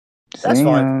 That's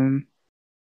fine. Damn.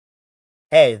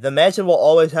 Hey, the mansion will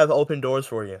always have open doors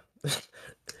for you.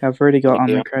 I've already got Thank all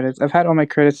my you. credits. I've had all my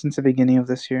credits since the beginning of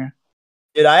this year.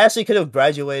 Dude, I actually could have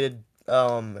graduated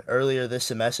earlier this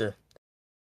semester.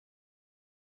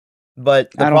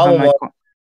 But the I don't have problem my. was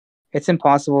It's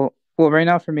impossible. Well, right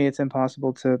now for me, it's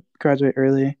impossible to graduate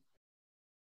early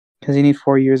because you need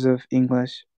 4 years of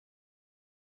English,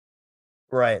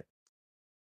 right.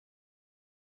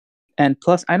 and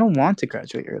plus, I don't want to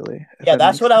graduate early. If Yeah, that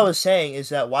that's makes what I sense. was saying is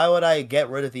that why would I get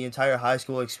rid of the entire high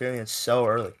school experience so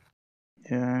early?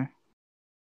 Yeah.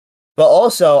 But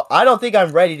also, I don't think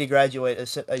I'm ready to graduate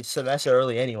a semester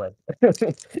early anyway.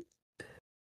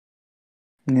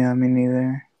 Yeah, me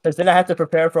neither. Because then I have to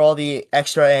prepare for all the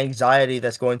extra anxiety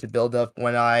that's going to build up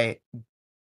when I.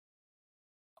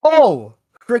 Oh!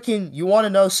 Freaking, you want to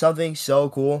know something so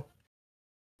cool?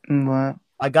 What?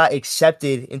 I got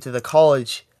accepted into the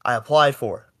college I applied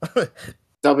for.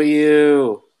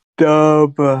 W.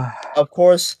 Dub. Of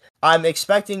course, I'm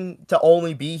expecting to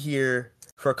only be here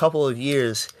for a couple of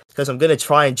years because I'm gonna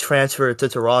try and transfer to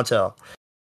Toronto.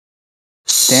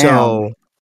 Damn. So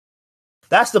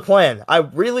that's the plan. I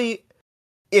really,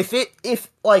 if it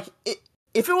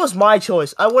was my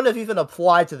choice, I wouldn't have even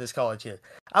applied to this college here.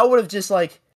 I would have just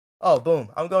like, oh, boom,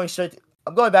 I'm going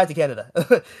back to Canada.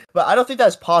 But I don't think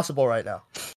that's possible right now.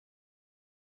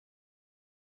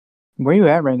 Where you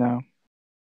at right now?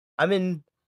 I'm in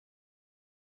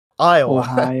Iowa.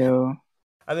 Ohio.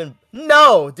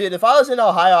 No, dude. If I was in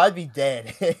Ohio, I'd be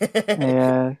dead.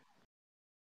 Yeah.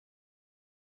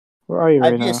 Where are you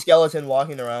I'd right be a now? skeleton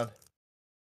walking around.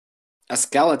 A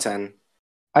skeleton.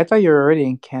 I thought you were already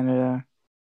in Canada.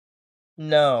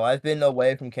 No, I've been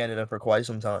away from Canada for quite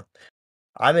some time.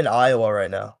 I'm in Iowa right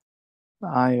now.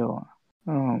 Iowa.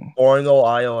 Oh, Oringo,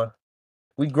 Iowa.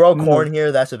 We grow I'm in the corn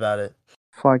here. That's about it.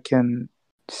 fucking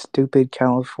stupid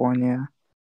California.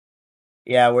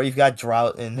 Yeah, where you've got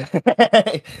drought and.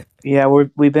 Yeah,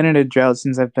 we've been in a drought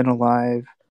since I've been alive.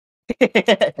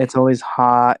 It's always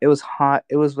hot. It was hot.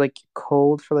 It was like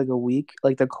cold for like a week,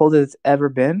 like the coldest it's ever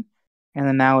been. And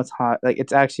then now it's hot. Like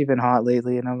it's actually been hot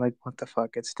lately, and I'm like, what the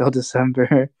fuck? It's still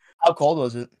December. How cold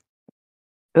was it?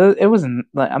 It wasn't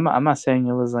like I'm not saying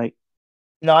it was like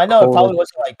No, I know it cold. probably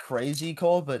wasn't like crazy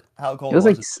cold, but how It cold was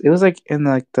was like it? it was like in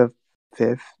like the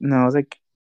fifth. No, it was like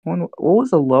what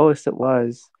was the lowest it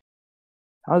was?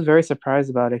 I was very surprised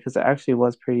about it because it actually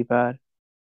was pretty bad.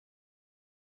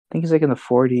 I think it's like in the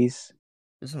 40s.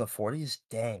 It's in the 40s.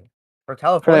 Dang. For For like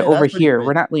California, over that's pretty here, crazy.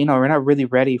 we're not really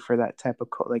ready for that type of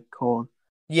cold.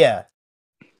 Yeah.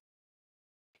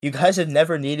 You guys have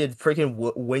never needed freaking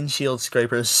windshield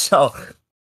scrapers, so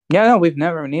Yeah, no, we've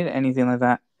never needed anything like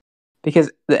that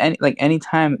because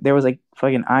anytime there was like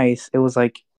fucking ice, it was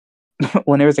like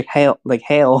when there was like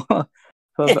hail.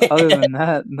 But other than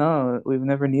that, no, we've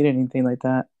never needed anything like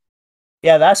that.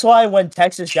 yeah, that's why when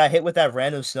Texas got hit with that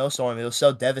random snowstorm, it was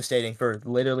so devastating for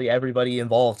literally everybody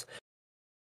involved.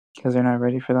 Because they're not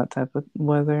ready for that type of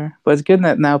weather. But it's good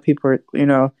that now people are, it's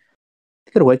a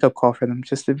good wake up call for them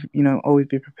just to, always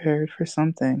be prepared for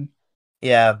something.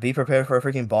 Yeah, be prepared for a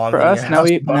freaking bomb For hitting your us house.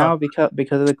 now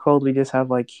because of the cold, we just have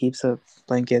like heaps of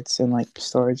blankets and like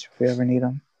storage if we ever need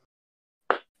them.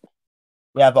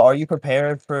 Yeah, but are you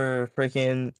prepared for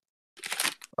freaking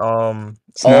all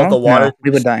Snow? the water? No, we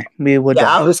would die. We would Yeah,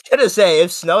 die. I was gonna say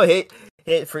if snow hit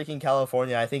freaking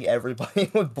California, I think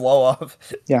everybody would blow up.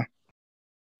 Yeah.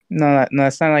 No,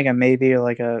 it's not like a maybe or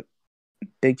like a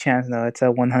big chance. No, it's a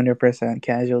 100%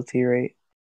 casualty rate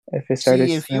if it started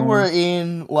See, if you were snowing.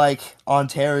 in like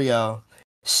Ontario,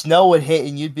 snow would hit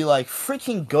and you'd be like,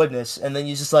 freaking goodness, and then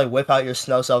you just like whip out your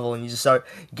snow shovel and you just start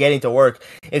getting to work.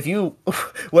 If you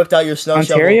whipped out your snow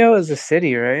shovel, Ontario is a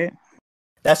city, right?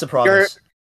 that's a You're province.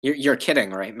 you're kidding,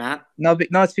 right, Matt? No,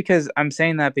 no, it's because I'm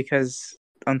saying that because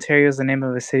Ontario is the name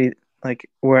of a city, like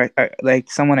where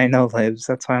like someone I know lives.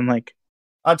 That's why I'm like,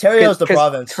 Ontario is the because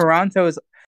province. Toronto is.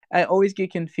 I always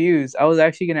get confused. I was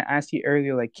actually gonna ask you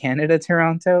earlier, like Canada,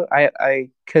 Toronto.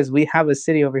 Because we have a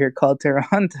city over here called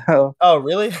Toronto. Oh,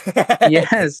 really?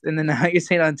 Yes, and then now you're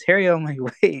saying Ontario. I'm like,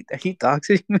 wait, are you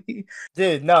doxing me?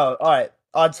 Dude, no. All right.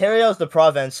 Ontario is the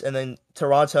province, and then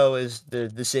Toronto is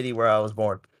the city where I was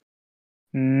born.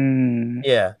 Mm.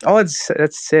 Yeah. Oh,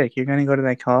 that's sick. You're gonna go to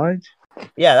that college?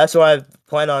 Yeah, that's where I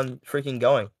plan on freaking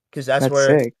going. Because That's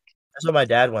sick. that's where my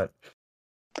dad went.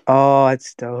 Oh,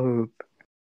 that's dope.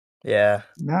 Yeah.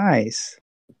 Nice.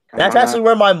 That's actually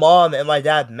where my mom and my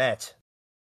dad met.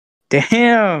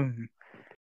 Damn.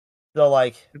 So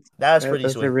like that's pretty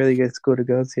That's sweet. a really good school to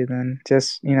go to then.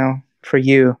 Just, for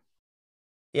you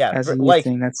Yeah, as a youth like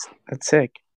thing, that's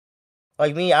sick.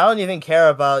 like me, I don't even care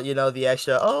about, the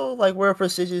extra, oh, like we're a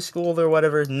prestigious school or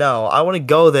whatever. No, I want to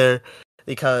go there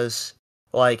because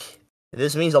like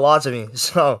this means a lot to me.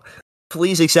 So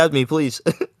please accept me, please.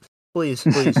 Please,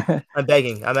 please. I'm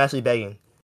begging. I'm actually begging.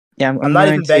 Yeah, I'm I'm not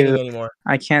going even begging to. anymore.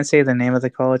 I can't say the name of the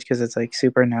college because it's like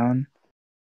super known,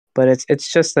 but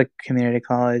it's just a community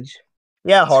college.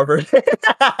 Yeah, Harvard.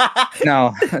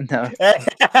 No, no.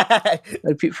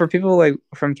 Like for people like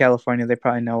from California, they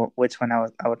probably know which one I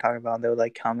would talk about. They would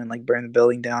like come and like burn the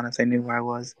building down if they knew where I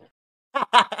was.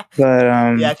 But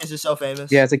Yeah, because it's so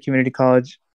famous. yeah, it's a community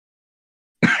college.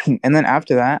 And then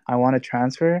after that, I want to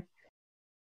transfer,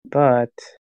 but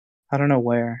I don't know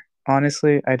where.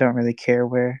 Honestly, I don't really care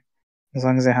where, as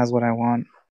long as it has what I want,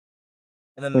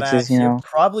 And then which is, Max, you're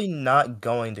probably not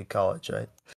going to college, right?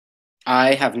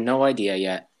 I have no idea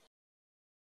yet.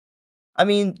 I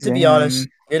mean, to be honest, damn.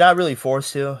 you're not really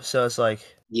forced to, so it's like,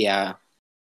 Yeah.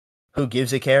 who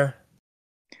gives a care?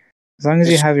 As long as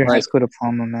you It's have your high like school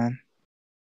diploma, man.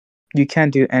 You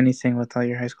can't do anything without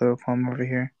your high school diploma over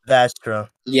here. That's true.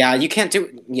 yeah, you can't do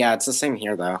yeah, it's the same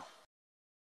here though.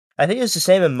 I think it's the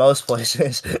same in most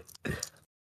places.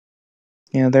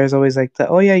 There's always like the,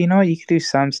 oh yeah, you know what, you can do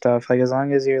some stuff, like as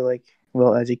long as you're like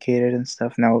well educated and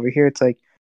stuff. Now over here, it's like,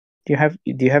 do you have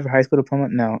your high school diploma?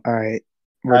 No. All right,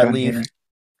 we're I done leave. here.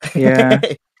 Yeah.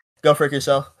 Go frick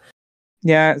yourself.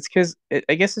 Yeah, it's because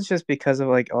I guess it's just because of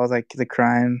like all like the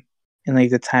crime and like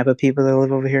the type of people that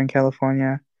live over here in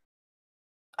California.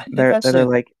 I think They're that's they're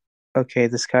like, like, okay,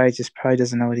 this guy just probably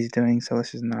doesn't know what he's doing, so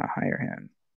let's just not hire him.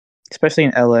 Especially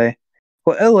in LA.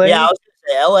 Well, yeah, I LA, was gonna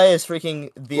say LA is freaking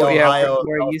the well, yeah, Ohio of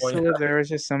where I used to California. live, there was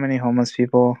just so many homeless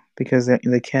people because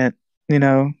they can't,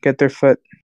 get their foot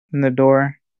in the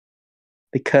door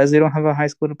because they don't have a high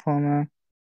school diploma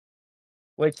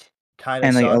Which kind of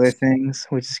and like other sucks. things,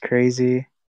 which is crazy.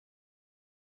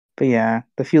 But yeah,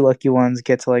 the few lucky ones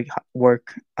get to like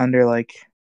work under like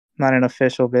not an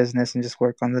official business and just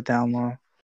work on the down low.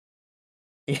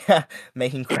 Yeah,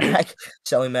 making crack,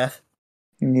 selling meth.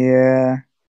 Yeah,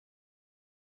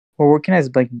 we're working as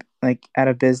like at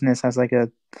a business as like a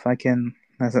fucking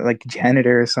as a, like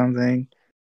janitor or something.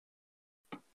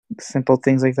 Simple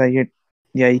things like that.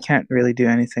 You can't really do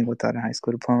anything without a high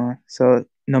school diploma. So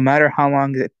no matter how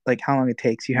long it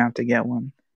takes, you have to get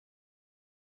one.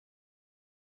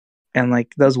 And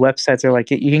like those websites are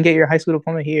like, you can get your high school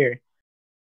diploma here.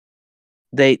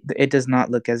 it does not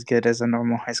look as good as a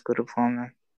normal high school diploma.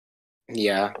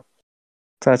 Yeah.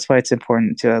 So that's why it's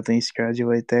important to at least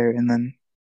graduate there, and then,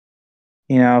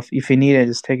 you know, if you need it,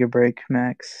 just take a break,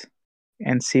 max,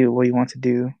 and see what you want to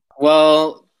do.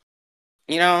 Well,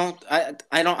 you know,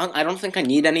 I don't think I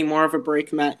need any more of a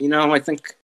break, Matt. You know, I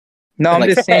think No, I'm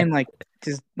Like- just saying, like,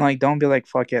 just like don't be like,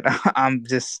 fuck it, I'm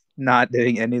just not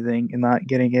doing anything and not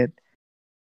getting it.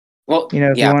 well, You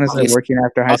know, if yeah, you want to start obviously, working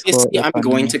after high school, obviously that's I'm fine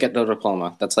going with to me. get the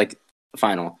diploma. That's like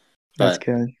final. That's But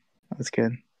good. That's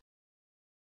good.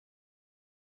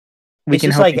 We It's can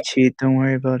just help like- you cheat. Don't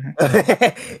worry about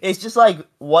it. It's just like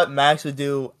what Max would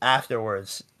do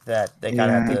afterwards that they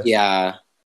kind of have to. yeah,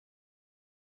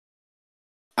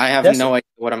 I have That's- no idea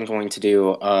what I'm going to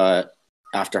do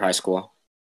after high school.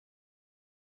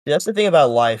 That's the thing about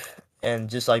life and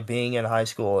just like being in high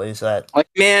school is that Like,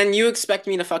 man, you expect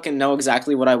me to fucking know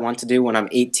exactly what I want to do when I'm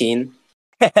 18?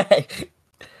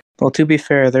 Well, to be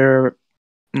fair, there are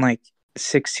like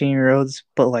 16-year-olds,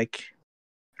 but like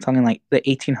something like the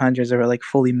 1800s are like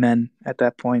fully men at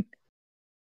that point.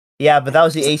 yeah, but that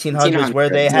was the 1800s where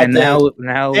they had And to.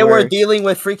 now They were we're- dealing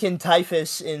with freaking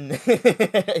typhus in.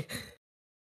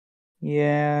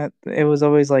 yeah, it was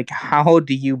always like, how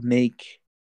do you make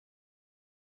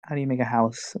a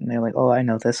house? And they're like, oh, I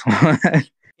know this one.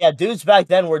 Yeah, dudes back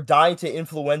then were dying to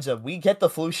influenza. We get the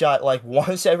flu shot like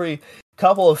once every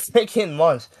couple of freaking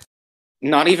months.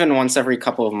 Not even once every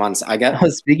couple of months. I get. Oh,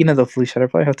 speaking of the flu shot, I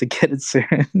probably have to get it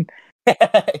soon.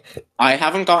 I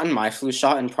haven't gotten my flu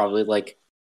shot in probably like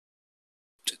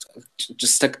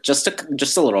just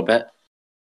a little bit.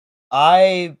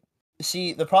 I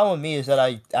see. The problem with me is that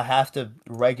I have to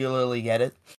regularly get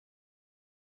it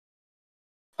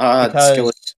because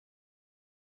Skill-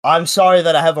 I'm sorry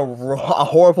that I have a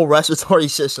horrible respiratory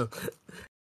system.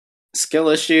 skill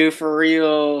issue for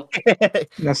real.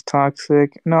 That's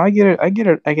toxic. No, I get it. I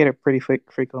get it pretty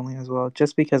frequently as well,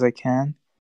 just because I can.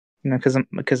 You know, because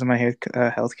of my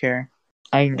healthcare,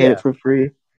 I can get Yeah. it for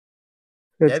free.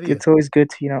 Have you? It's always good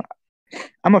to, you know.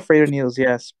 I'm afraid of needles,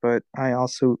 yes, but I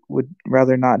also would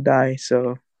rather not die,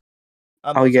 so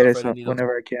I'm I'll also get it afraid of needles.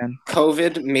 whenever I can.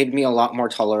 COVID made me a lot more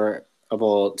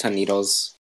tolerable to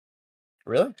needles.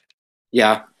 Really?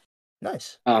 Yeah.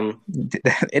 Nice.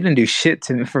 It didn't do shit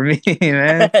for me,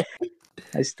 man.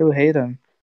 I still hate them.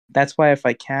 That's why if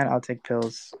I can, I'll take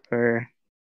pills. Or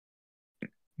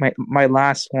my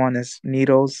last one is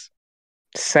needles.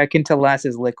 Second to last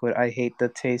is liquid. I hate the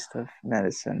taste of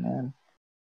medicine, man.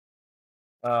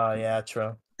 Oh yeah,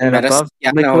 true. And Medicine- above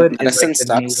yeah, no, liquid is medicine like the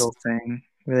sucks. nasal thing,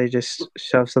 where they just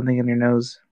shove something in your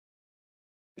nose.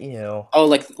 Ew. Oh,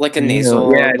 like a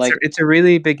nasal. Yeah, like it's a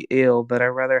really big ill, but I'd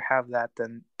rather have that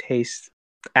than taste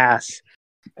ass.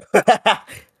 And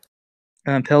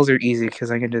then pills are easy because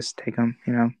I can just take them,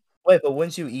 you know. Wait, but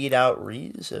once you eat out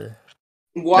Reese, or...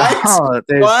 what? Oh,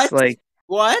 there's What? like,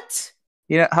 What?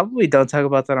 you know, how about we don't talk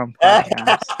about that on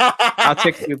podcast? I'll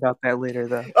text you about that later,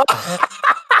 though.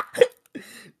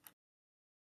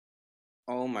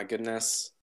 Oh my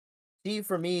goodness. See,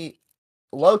 for me,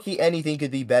 low-key, anything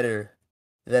could be better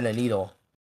than a needle.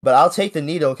 But I'll take the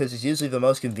needle because it's usually the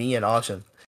most convenient option.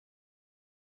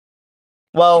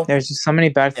 Well, There's just so many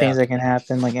bad things that can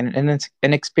happen. Like an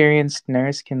inexperienced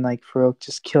nurse can like for real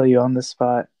just kill you on the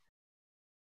spot.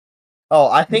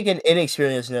 I think an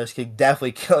inexperienced nurse could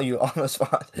definitely kill you on the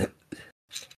spot.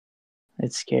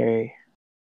 It's scary.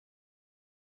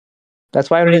 That's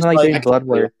why I don't It's even like like- doing blood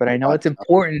work, but I know it's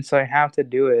important, so I have to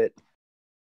do it.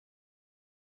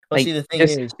 Well, Like, see, the thing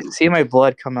just is, seeing my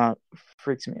blood come out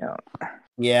freaks me out.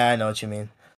 yeah, I know what you mean.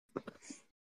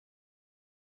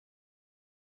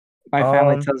 My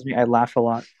family Um, tells me I laugh a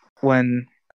lot when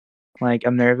like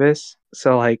I'm nervous.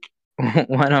 So like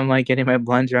when I'm like getting my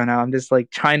blood drawn out, I'm just like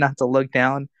trying not to look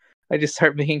down. I just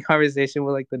start making conversation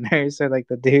with like the nurse or like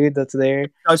the dude that's there.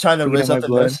 I was trying to Taking riz out up my the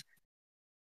blood. nurse.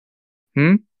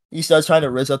 Hmm? You start trying to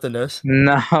riz up the nurse.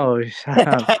 No, shut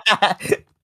up.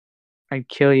 I'd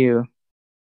kill you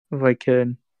if I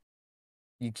could.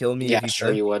 You kill me Yeah, if you sure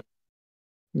could. you would.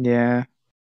 Yeah.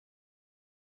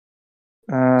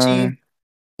 See,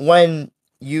 when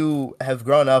you have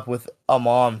grown up with a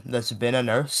mom that's been a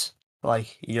nurse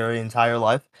like your entire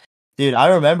life, dude, I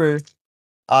remember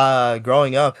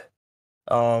growing up,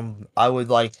 I would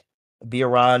like be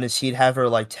around and she'd have her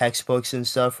like textbooks and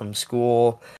stuff from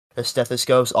school, her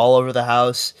stethoscopes all over the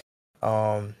house.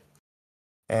 And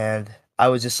I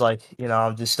was just like,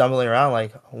 I'm just stumbling around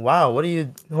like, wow, what do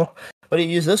you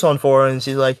use this one for? And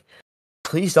she's like,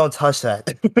 please don't touch that.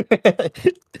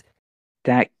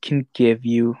 that can give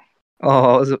you.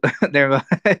 Oh, never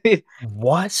mind.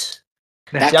 What?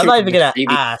 That See, I'm can not even gonna maybe-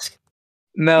 ask.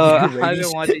 No, You I've been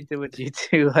rabies? watching too much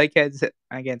YouTube. I can't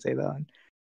say that one.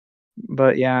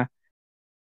 But yeah.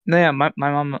 No, yeah, my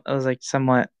mom was like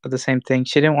somewhat of the same thing.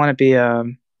 She didn't want to be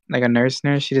like a nurse.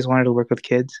 She just wanted to work with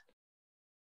kids.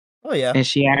 Oh yeah. And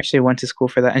she actually went to school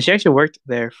for that. And she actually worked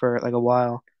there for like a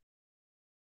while.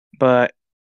 But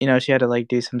she had to like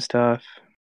do some stuff.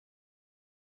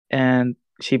 And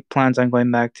she plans on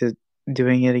going back to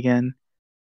doing it again.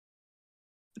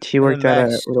 She And then worked at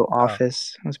a Max. little Oh,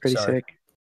 office. It was pretty sorry. sick.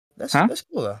 That's Huh? that's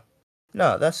cool though.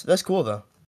 No, that's cool though.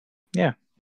 Yeah.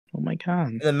 Oh my god.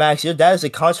 And then Max, your dad is a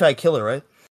contract killer, right?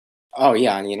 Oh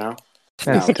yeah, you know.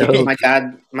 That's No, dope.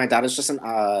 my dad is just an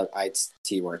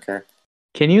IT worker.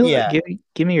 Can you Yeah.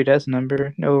 give me your dad's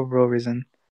number? No real reason.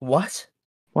 What?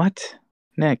 What?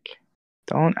 Nick,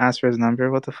 don't ask for his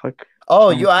number. What the fuck? Oh,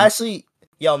 wrong you with you? actually,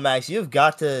 yo, Max, you've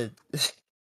got to.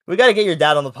 We got to get your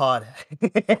dad on the pod.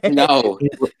 No,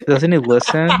 Doesn't he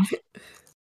listen?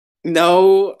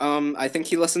 no. I think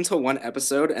he listened to one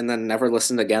episode and then never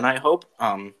listened again. I hope.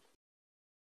 I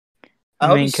I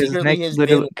hope mean, he because secretly Nick has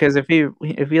literally, been. because if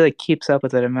he like keeps up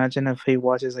with it, imagine if he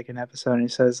watches like an episode and he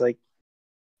says like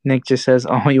Nick just says,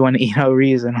 "Oh, you want to eat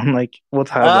Oreos?" and I'm like, "We'll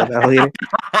talk about that later."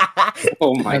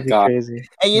 Oh my That'd be god. crazy.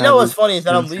 And you know That'd what's be funny is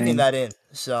that I'm leaving insane. that in.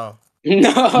 So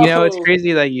No. It's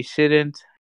crazy that you shouldn't.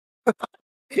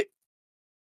 dude,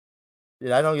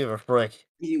 I don't give a frick.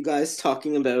 You guys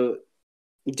talking about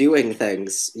doing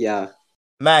things? Yeah.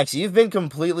 Max, you've been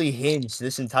completely hinged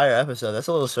this entire episode. That's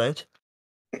a little strange.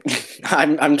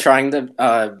 I'm trying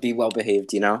to be well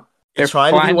behaved. You know. They're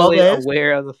Trying to be well finally behaved.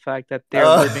 aware of the fact that they're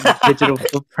leaving a digital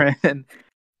footprint.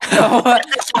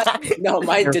 No,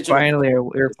 my digital.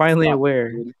 We're finally Fuck,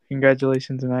 aware. dude.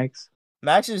 Congratulations, Max.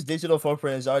 Max's digital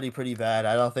footprint is already pretty bad.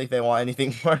 I don't think they want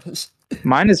anything worse.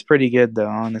 Mine is pretty good though,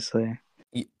 honestly.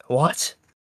 What?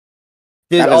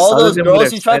 Dude, That is- all Other those than what girls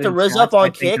I've you tried said to in riz up chats, I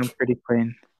on think I'm Kick, pretty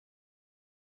plain.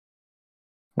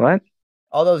 What?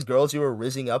 all those girls you were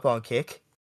rizzing up on Kick.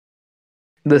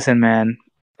 Listen, man.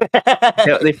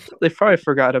 They probably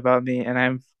forgot about me, and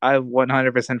I've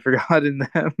 100% forgotten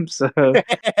them. So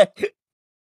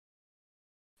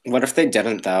What if they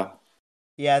didn't though?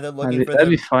 Yeah, they're looking for that'd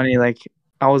them. be funny. Like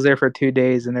I was there for 2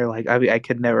 days, and they're like, I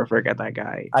could never forget that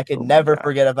guy. I could Oh my never God.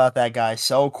 forget about that guy.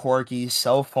 So quirky,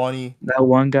 so funny. That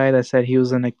one guy that said he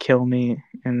was gonna kill me,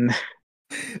 and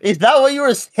Is that what you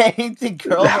were saying to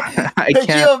girls? I Could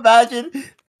can't. you imagine?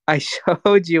 I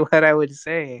showed you what I would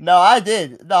say. No, I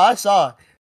did. No, I saw.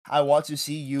 I want to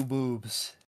see you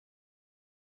boobs.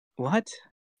 What?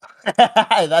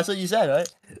 That's what you said,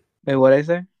 right? Wait, what I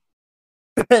say?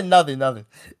 Nothing.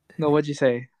 No, what'd you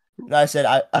say? No, I said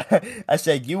I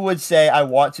said you would say I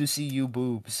want to see you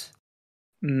boobs.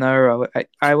 No,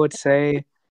 I would say.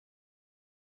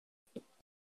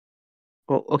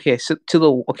 Well, okay, so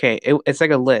it's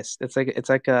like a list. It's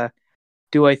like a.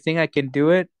 Do I think I can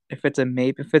do it? If it's a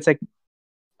maybe, if it's like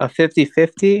a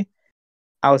 50-50,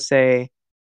 I would say.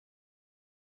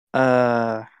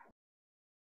 I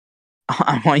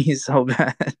want you so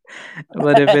bad.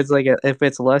 But if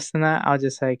it's less than that, I'll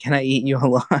just say, can I eat you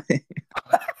alive?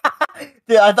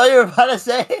 Dude, I thought you were about to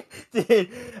say. Dude,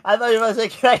 I thought you were about to say,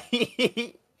 can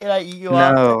I eat you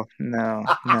up?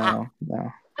 No.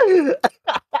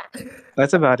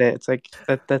 That's about it. It's like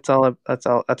that's all. That's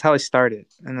how I started,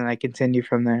 and then I continue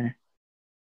from there.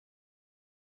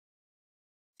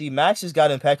 See, Max has got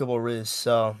impeccable riz,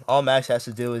 so all Max has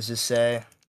to do is just say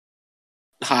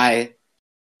Hi.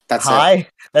 That's it. hi.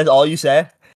 That's all you say,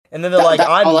 and then they're like,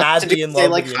 "I'm all I have to madly do in is say,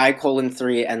 love like with you." hi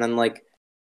 :3 and then like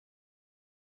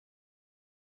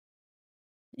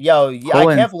Yo, I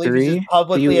can't believe you 3? just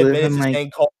publicly Do you live admitted in, to like,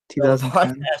 saying "call" on the 2010?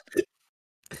 podcast.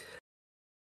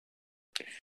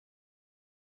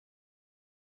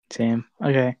 Same.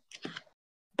 Okay.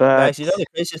 But Max, you know the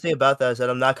craziest thing about that is that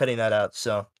I'm not cutting that out.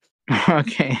 So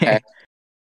okay. Okay.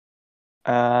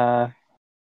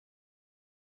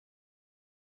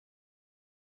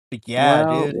 but yeah,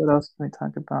 Well, dude, what else can we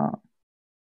talk about?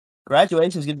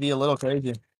 graduation's gonna be a little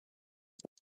crazy.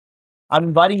 I'm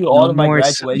inviting you all to my No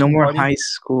graduation more party. high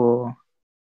school.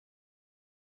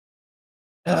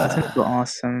 That's gonna be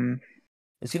awesome.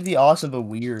 It's gonna be awesome but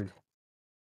weird.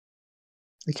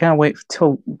 I can't wait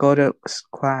to go to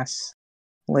class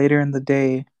later in the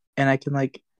day, and I can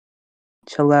like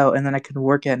chill out, and then I can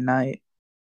work at night,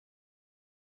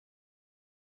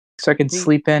 so I can See-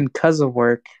 sleep in because of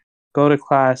work, go to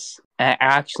class,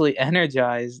 actually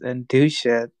energized and do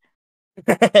shit.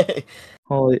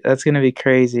 Holy, that's gonna be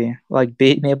crazy. Like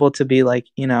being able to be like,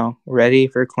 ready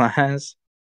for class.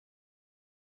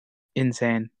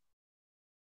 Insane.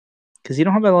 Because you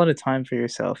don't have a lot of time for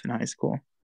yourself in high school.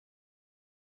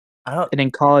 I don't. And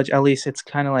in college, at least it's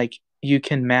kind of like you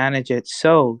can manage it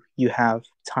so you have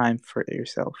time for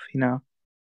yourself, you know?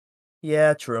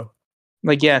 Yeah, true.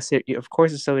 Like, yes, of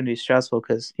course it's still going to be stressful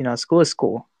because, you know, school is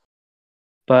school.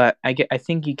 But I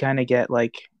think you kind of get,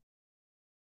 like,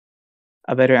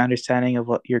 a better understanding of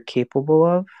what you're capable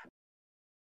of.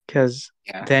 Because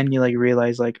Yeah. then you, like,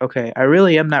 realize, like, okay, I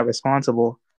really am not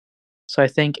responsible. So I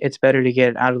think it's better to get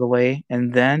it out of the way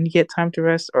and then get time to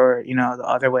rest, or, you know, the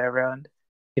other way around.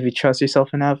 If you trust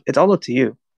yourself enough, it's all up to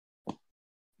you.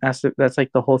 That's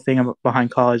like the whole thing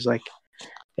behind college. Like,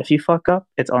 if you fuck up,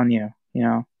 it's on you. You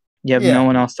know, you have no Yeah.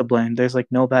 one else to blame. There's like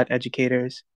no bad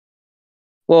educators.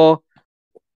 Well,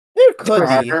 There could be.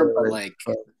 Harder, but like,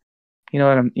 you know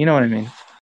what I mean.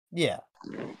 Yeah.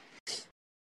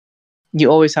 You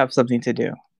always have something to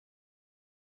do.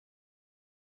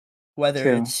 Whether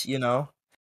True. it's, you know,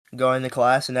 going to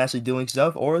class and actually doing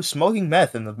stuff, or smoking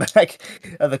meth in the back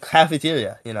of the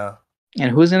cafeteria, you know.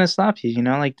 And who's gonna stop you? You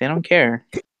know, like they don't care.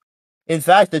 In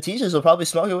fact, the teachers will probably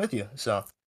smoke it with you. So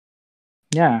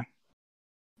Yeah.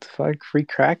 Fuck free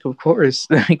crack, of course.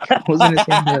 Like, who's gonna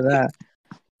say no to that?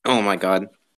 oh my god.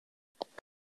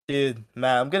 dude,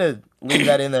 man, I'm gonna leave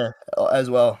that in there as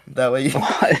well. That way,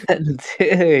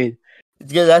 Dude.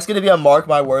 because that's gonna be a mark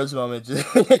my words moment.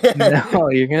 No,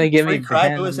 you're gonna get me Free crack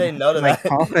banned would say no to in my that.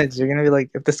 comments. You're gonna be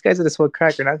like, if this guy's gonna smoke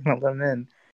crack, we're not gonna let him in.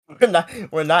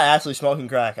 We're not actually smoking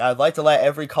crack. I'd like to let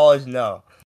every college know.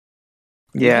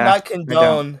 Yeah. We do not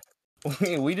condone.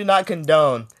 We do not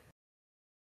condone.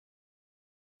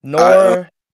 Nor.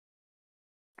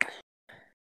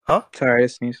 Huh? Sorry, I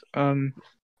sneezed.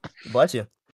 Bless you.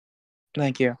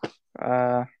 Thank you.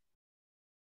 What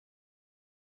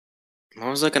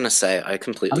was I gonna say? I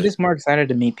completely. I'm just more excited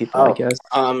to meet people, I guess.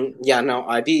 Yeah, no,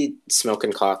 I'd be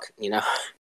smoking cock, you know.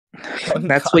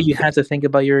 That's what you had to think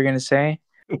about you were gonna say?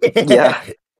 Yeah.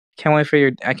 I can't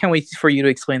wait for you to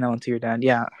explain that one to your dad.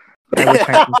 Yeah. I wish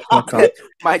I could smoke up.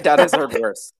 My dad has heard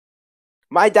worse.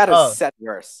 My dad has said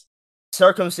worse.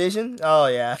 Circumcision? Oh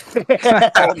yeah.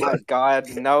 Oh my god,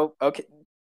 no. Okay.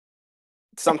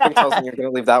 Something tells me you're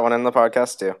gonna leave that one in the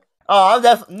podcast too. Oh,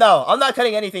 I'm not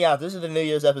cutting anything out. This is the New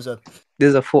Year's episode. This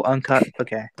is a full uncut.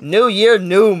 Okay. New year,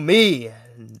 new me.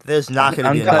 There's not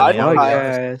gonna be uncut a new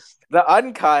podcast. The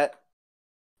uncut.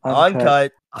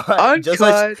 Uncut.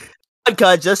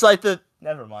 Just like the.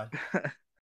 Never mind.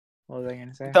 What was I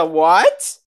gonna say? The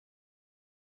what?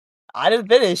 I didn't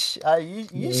finish.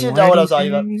 You should know what I was talking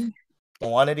about.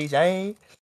 One of these, eh?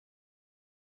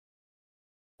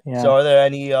 Yeah. So, are there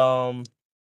any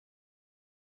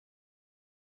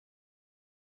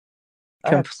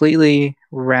completely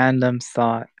random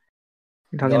thought?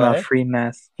 You're talking about free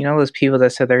meth. You know those people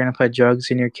that said they're gonna put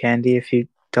drugs in your candy if you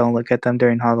don't look at them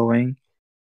during Halloween?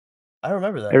 I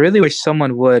remember that. I really wish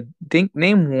someone would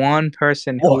name one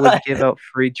person who would give out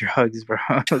free drugs, bro.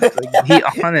 Like, be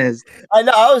honest. I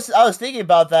know. I was thinking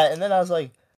about that, and then I was like,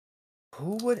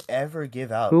 who would ever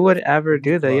give out? Who would ever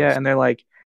do that? Yeah, and they're like,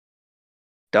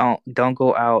 don't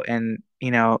go out, and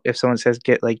you know, if someone says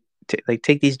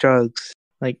take these drugs,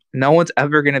 like no one's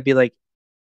ever gonna be like,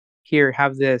 here,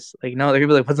 have this. Like, no, they're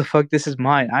gonna be like, what the fuck? This is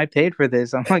mine. I paid for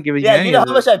this. I'm not giving you any of it. Yeah, you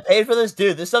know how much I paid for this,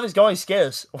 dude. This stuff is going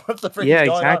scarce. What the freak is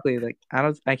going exactly. on? Like,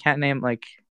 I can't name like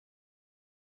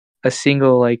a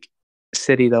single like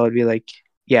city that would be like,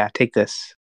 yeah, take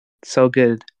this. So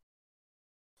good.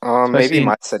 Maybe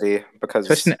my city, because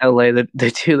especially in LA, the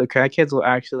crackheads will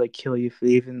actually like kill you for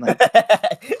even like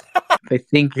they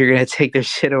think you're gonna take their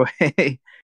shit away.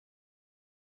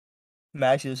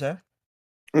 Max, you say?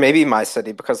 Maybe my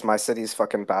city, because my city's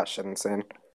fucking batshit insane.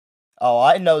 Oh,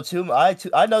 I know too. I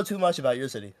know too much about your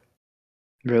city.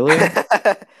 Really?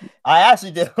 I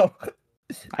actually do.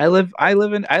 I live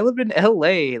in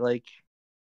LA. Like,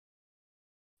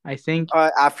 I think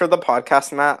after the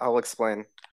podcast, Matt, I'll explain.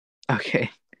 Okay.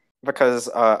 Because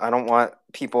I don't want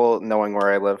people knowing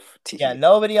where I live. Yeah,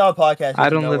 nobody on podcast. I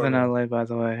don't live in LA, by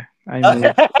the way. I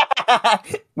moved.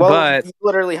 Well, but you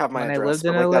literally have my when address. I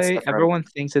lived in LA, everyone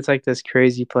thinks it's like this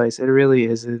crazy place. It really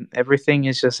isn't. Everything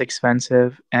is just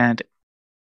expensive and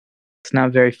it's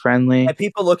not very friendly. And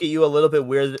people look at you a little bit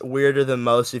weirder than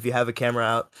most if you have a camera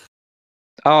out.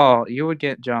 Oh, you would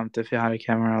get jumped if you had a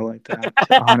camera out like that.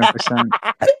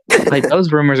 100%. Like,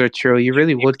 those rumors are true. You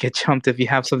really would get jumped if you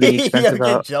have something expensive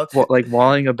out. Like,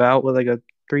 walling about with like a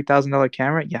 $3,000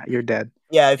 camera. Yeah, you're dead.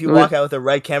 Yeah, if you walk out with a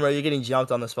red camera, you're getting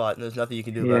jumped on the spot, and there's nothing you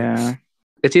can do about it. Yeah,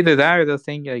 it's either that or they'll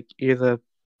think like you're the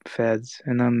feds,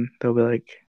 and then they'll be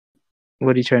like,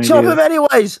 "What are you trying to do?" Jump him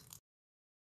anyways.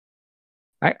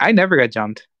 I never got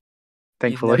jumped.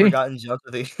 Thankfully, you've never gotten jumped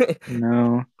with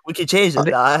No, we could change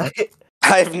it.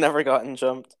 I've never gotten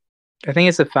jumped. I think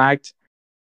it's the fact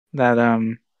that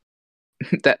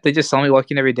that they just saw me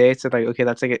walking every day. So like, okay,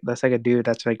 that's like a dude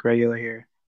that's like regular here.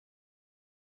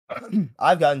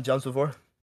 I've gotten jumps before.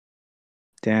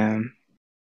 Damn.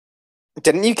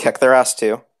 Didn't you kick their ass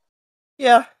too?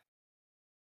 Yeah.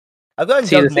 I've gotten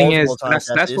See, the jumped thing multiple is, times. that's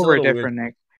Actually. It's where a we're little weird. different,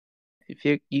 Nick.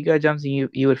 If you got jumps and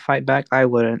you would fight back, I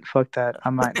wouldn't. Fuck that. I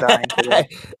might die today.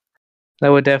 That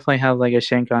would definitely have like a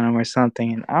shank on him or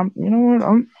something. And you know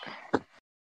what?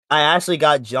 I actually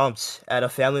got jumped at a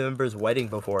family member's wedding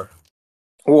before.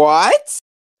 What?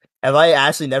 Have I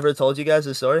actually never told you guys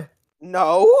this story?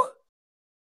 No.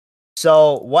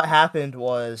 So what happened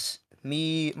was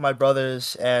me, my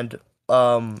brothers, and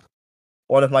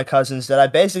one of my cousins that I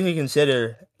basically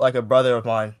consider like a brother of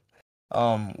mine.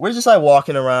 We're just like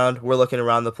walking around. We're looking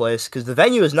around the place because the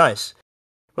venue is nice.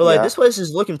 We're like, Yeah. this place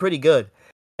is looking pretty good.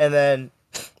 And then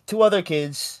two other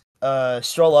kids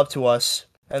stroll up to us,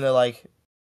 and they're like,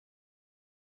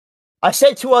 I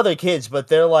say two other kids, but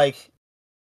they're like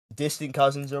distant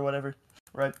cousins or whatever,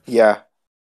 right? Yeah.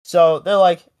 So they're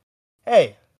like,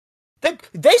 hey,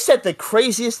 they said the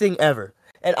craziest thing ever.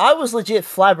 And I was legit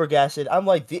flabbergasted. I'm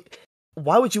like,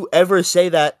 why would you ever say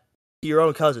that to your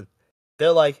own cousin?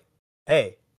 They're like,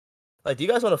 hey, like, do you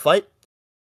guys want to fight?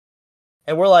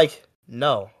 And we're like,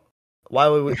 no. Why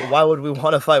would we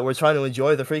want to fight? We're trying to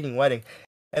enjoy the freaking wedding.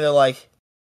 And they're like,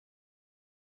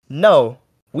 no,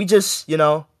 we just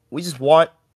want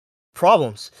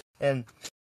problems. And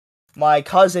my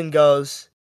cousin goes,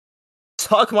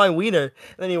 suck my wiener.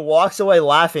 And then he walks away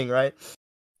laughing, right?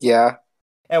 Yeah.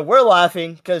 And we're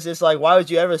laughing because it's like, why would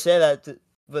you ever say that?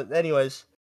 But anyways.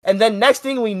 And then next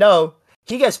thing we know,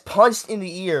 he gets punched in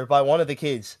the ear by one of the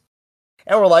kids.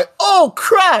 And we're like, oh,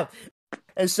 crap!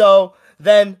 And so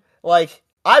then, like,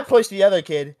 I push the other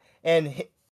kid, and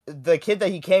the kid that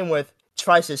he came with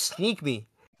tries to sneak me.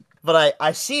 But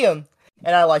I see him,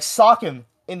 and I, like, sock him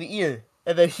in the ear.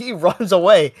 And then he runs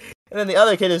away. And then the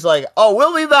other kid is like, oh,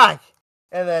 we'll be back!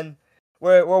 And then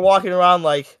we're walking around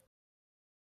like,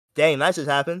 dang, that just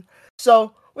happened.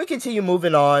 So we continue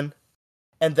moving on.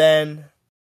 And then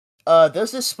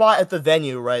there's this spot at the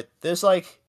venue, right? There's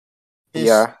like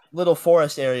this little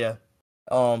forest area.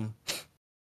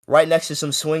 Right next to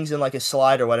some swings and like a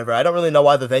slide or whatever. I don't really know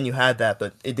why the venue had that,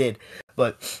 but it did.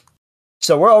 But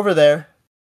so we're over there.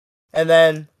 And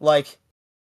then like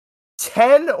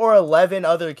 10 or 11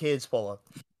 other kids pull up.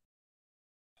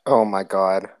 Oh my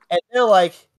god. And they're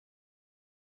like,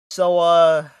 so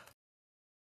I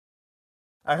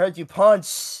heard you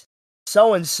punch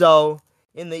so and so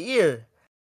in the ear.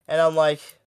 And I'm like,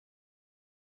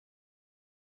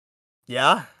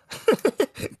 yeah.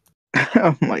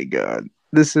 Oh my god.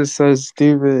 This is so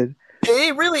stupid.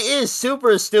 It really is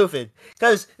super stupid.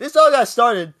 Because this all got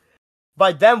started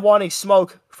by them wanting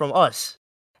smoke from us.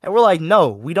 And we're like, no,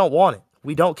 we don't want it.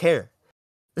 We don't care.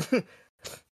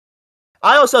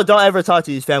 I also don't ever talk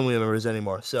to these family members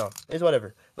anymore. So, it's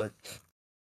whatever. But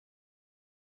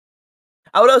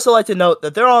I would also like to note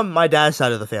that they're on my dad's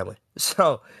side of the family.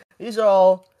 So, these are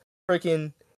all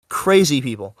freaking crazy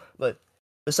people. But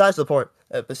besides the point,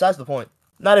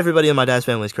 not everybody in my dad's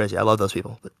family is crazy. I love those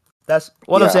people. But that's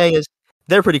what I'm saying is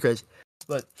they're pretty crazy.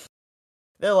 But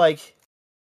they're like,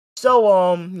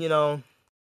 so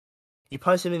you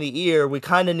punched him in the ear. We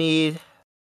kind of need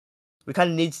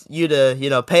you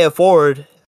to, pay it forward.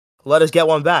 Let us get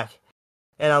one back.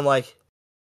 And I'm like,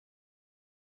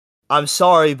 I'm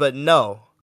sorry, but no.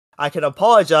 I can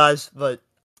apologize, but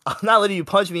I'm not letting you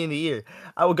punch me in the ear.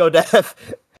 I will go deaf.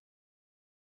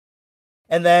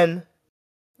 And then,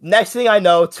 next thing I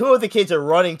know, two of the kids are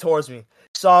running towards me.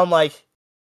 So I'm like,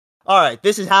 alright,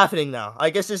 this is happening now. I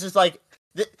guess this is like,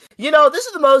 this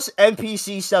is the most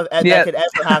NPC stuff that could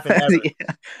ever happen ever.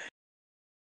 Yeah.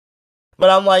 But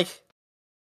I'm like,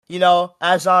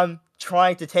 as I'm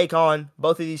trying to take on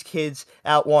both of these kids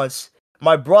at once,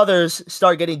 my brothers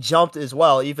start getting jumped as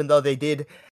well, even though they did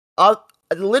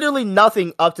literally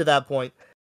nothing up to that point.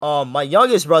 My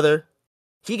youngest brother,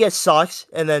 he gets socked,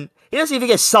 and then he doesn't even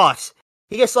get socked.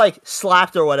 He gets like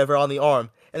slapped or whatever on the arm,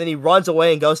 and then he runs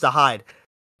away and goes to hide.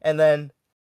 And then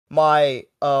my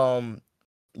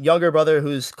younger brother,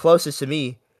 who's closest to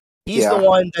me, he's the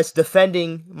one that's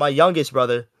defending my youngest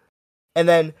brother. And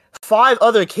then 5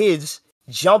 other kids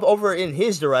jump over in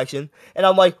his direction, and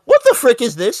I'm like, what the frick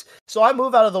is this? So I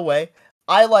move out of the way.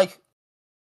 I like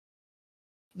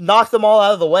knock them all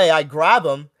out of the way. I grab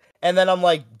them, and then I'm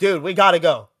like, dude, we gotta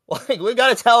go. Like, we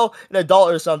gotta tell an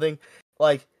adult or something,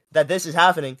 like, that this is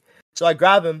happening. So I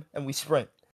grab him, and we sprint.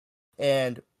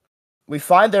 And we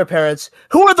find their parents,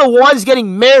 who are the ones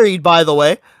getting married, by the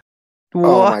way. What?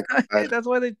 Oh my god. That's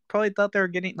why they probably thought they were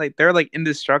getting, like, they're, like,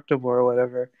 indestructible or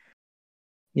whatever.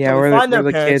 Yeah, So we we're find their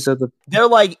the kids parents. of the They're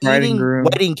like bride and eating groom.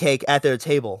 wedding cake at their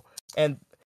table. And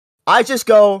I just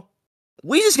go,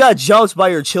 we just got jumped by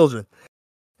your children.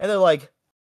 And they're like,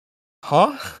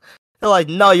 huh? They're like,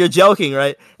 no, you're joking,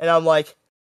 right? And I'm like,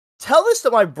 tell this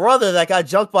to my brother that got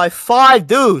jumped by 5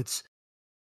 dudes.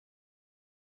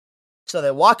 So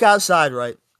they walk outside,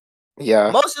 right?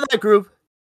 Yeah. Most of that group,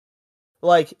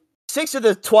 like 6 of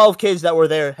the 12 kids that were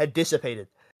there, had dissipated.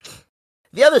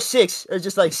 The other 6 are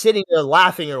just like sitting there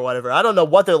laughing or whatever. I don't know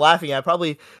what they're laughing at.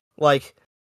 Probably like,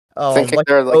 Thinking like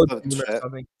they're like road the team or shit.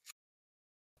 something.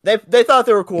 They thought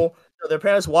they were cool. So their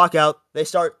parents walk out. They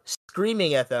start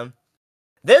screaming at them.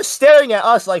 They're staring at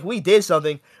us like we did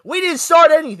something. We didn't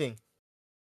start anything.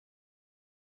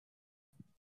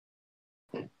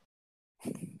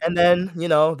 And then,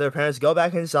 their parents go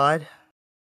back inside.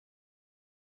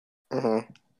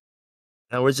 Mm-hmm.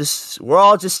 And we're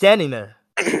all just standing there.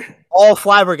 All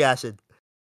flabbergasted.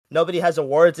 Nobody has a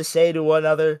word to say to one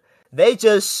another.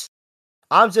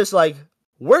 I'm just like,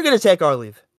 we're going to take our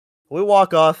leave. We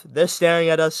walk off. They're staring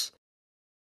at us.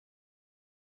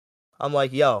 I'm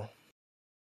like, yo,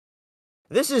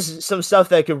 this is some stuff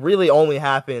that could really only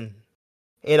happen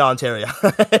in Ontario.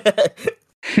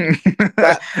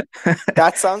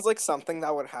 That sounds like something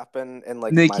that would happen in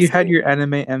like Nick, my you had city. your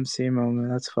anime MC moment.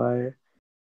 That's fire.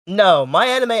 No, my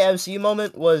anime MC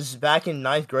moment was back in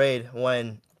 9th grade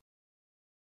when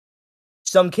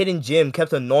some kid in gym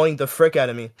kept annoying the frick out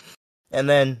of me. And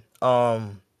then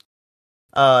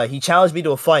he challenged me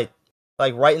to a fight,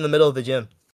 like right in the middle of the gym.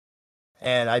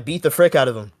 And I beat the frick out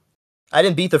of him. I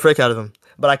didn't beat the frick out of him,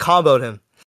 but I comboed him.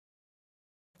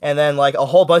 And then like a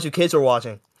whole bunch of kids were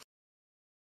watching.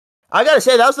 I gotta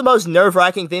say, that was the most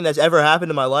nerve-wracking thing that's ever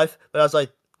happened in my life. But I was like,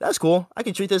 that's cool. I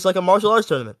can treat this like a martial arts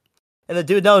tournament. And the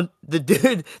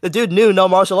dude knew no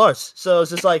martial arts. So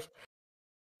it's just like,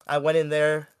 I went in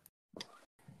there.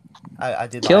 I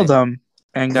did Killed my, him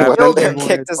and He got went in there, him.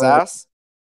 kicked his ass.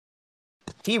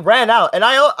 He ran out, and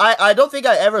I don't think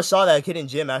I ever saw that kid in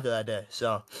gym after that day.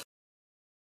 So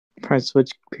Probably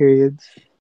switch periods.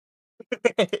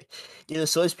 either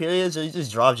switch periods or you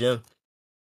just drop gym.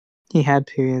 He had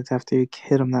periods after you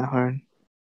hit him that hard.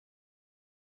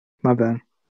 My bad.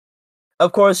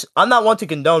 Of course, I'm not one to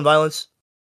condone violence,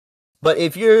 but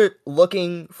if you're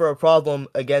looking for a problem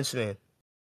against me,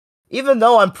 even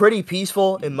though I'm pretty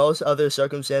peaceful in most other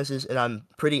circumstances and I'm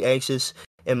pretty anxious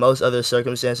in most other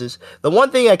circumstances, the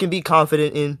one thing I can be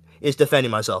confident in is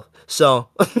defending myself. So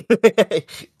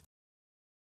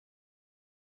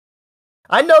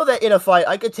I know that in a fight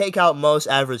I could take out most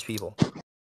average people.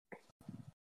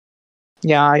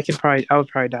 Yeah, I would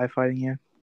probably die fighting you.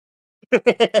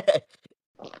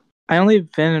 I only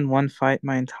been in one fight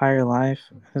my entire life.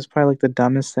 It's probably like the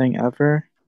dumbest thing ever.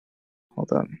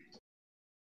 Hold up.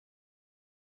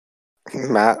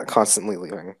 Matt constantly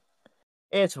leaving.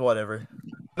 It's whatever.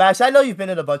 Max, I know you've been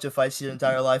in a bunch of fights your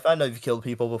entire life. I know you've killed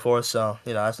people before, so,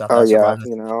 that's not Oh that yeah,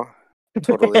 surprising.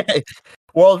 totally.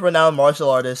 World-renowned martial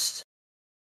artist.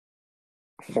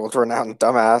 World-renowned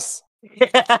dumbass.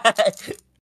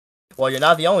 Well, you're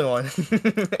not the only one.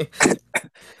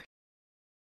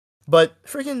 But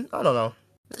freaking, I don't know.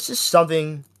 It's just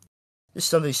something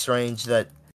strange that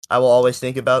I will always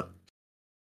think about.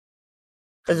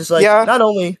 Because it's like, Yeah. not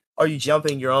only are you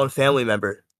jumping your own family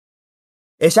member,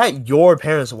 it's at your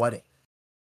parents' wedding.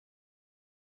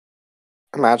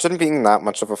 Imagine being that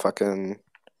much of a fucking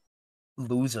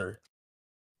Loser.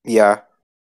 yeah.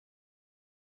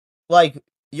 Like,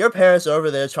 your parents are over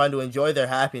there trying to enjoy their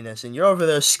happiness, and you're over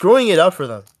there screwing it up for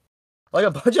them. Like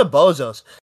a bunch of bozos.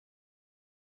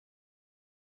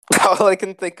 All I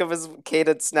can think of is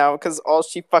Cadence now, because all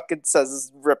she fucking says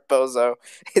is "rip bozo."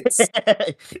 It's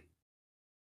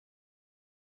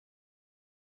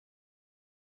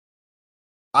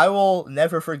I will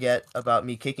never forget about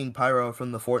me kicking Pyro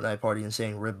from the Fortnite party and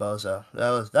saying "rip bozo." That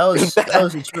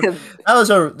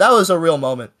was a real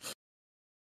moment.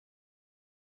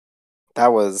 that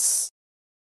was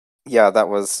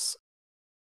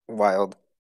wild.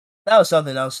 That was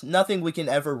something else. Nothing we can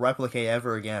ever replicate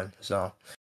ever again. So,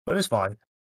 but it's fine.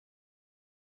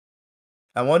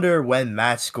 I wonder when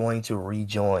Matt's going to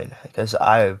rejoin, because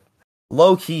I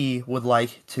low key would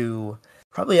like to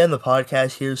probably end the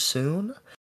podcast here soon.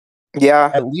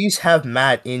 Yeah. At least have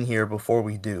Matt in here before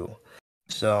we do.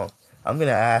 So I'm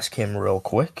gonna ask him real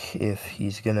quick if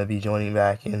he's gonna be joining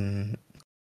back in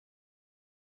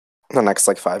The next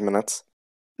 5 minutes.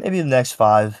 maybe the next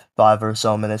five or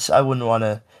so minutes. I wouldn't want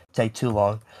to take too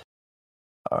long.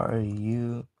 Are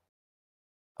you?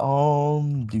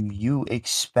 Do you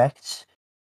expect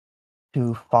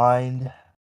to find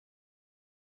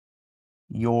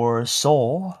your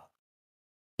soul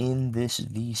in this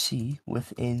VC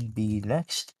within the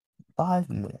next 5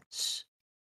 minutes?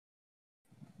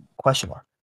 Question mark.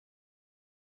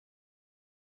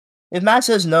 If Matt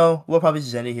says no, we'll probably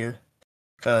just end it here.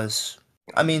 Because,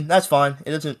 I mean, that's fine.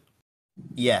 It doesn't...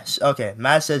 Yes. Okay,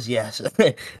 Matt says yes.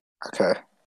 Okay.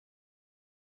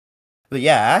 But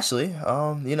yeah, actually,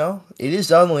 it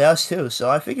is only us too, so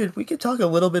I figured we could talk a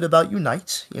little bit about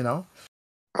Unite,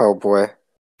 Oh boy.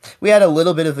 We had a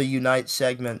little bit of a Unite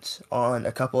segment on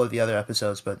a couple of the other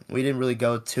episodes, but we didn't really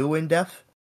go too in-depth.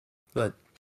 But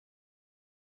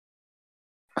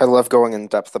I love going in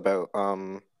depth about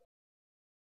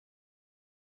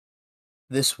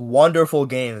this wonderful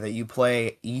game that you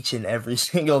play each and every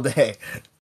single day.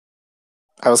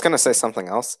 I was gonna say something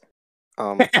else.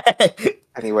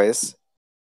 Anyways.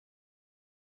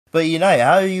 But Unite,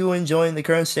 how are you enjoying the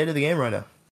current state of the game right now?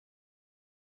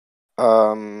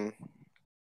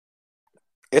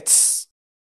 It's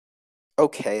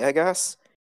okay, I guess.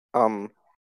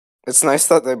 It's nice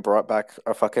that they brought back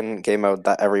a fucking game mode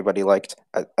that everybody liked,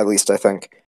 at least I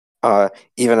think.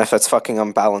 Even if it's fucking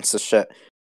unbalanced as shit.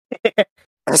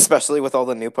 Especially with all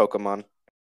the new Pokemon.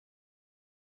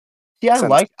 Yeah,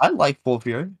 Since- I like Full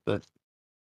Fury, but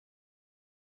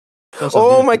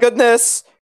Oh my goodness!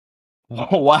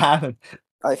 What happened?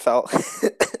 I fell.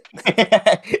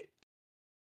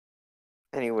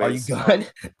 Anyways, Are you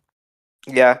good?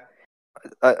 Yeah,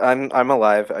 I'm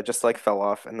alive. I just like fell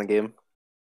off in the game.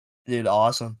 Dude,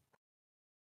 awesome.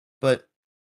 But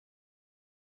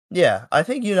yeah, I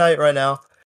think Unite right now,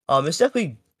 it's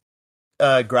definitely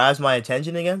grabs my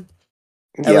attention again.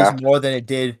 At Yeah, least more than it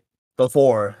did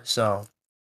before, so.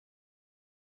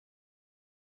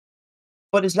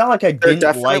 But it's not like I they're didn't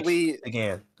like definitely the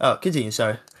game. Oh, continue,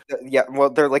 sorry. yeah. Well,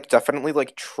 they're like definitely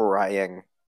like trying.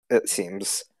 It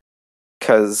seems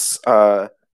because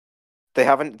they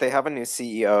have a new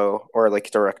CEO or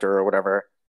like director or whatever.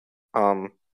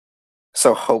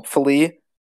 So hopefully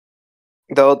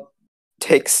they'll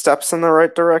take steps in the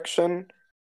right direction.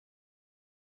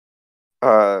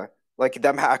 Like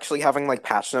them actually having like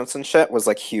patch notes and shit was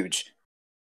like huge.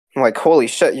 I'm like, holy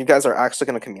shit, you guys are actually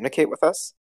going to communicate with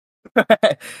us?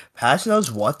 Patch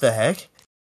notes, what the heck?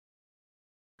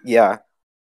 Yeah.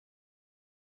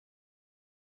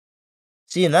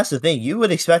 See, and that's the thing. You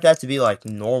would expect that to be like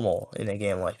normal in a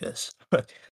game like this.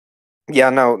 Yeah,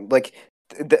 no, like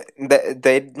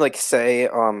they'd like say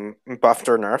buffed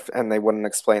or nerfed and they wouldn't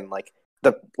explain like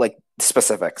the like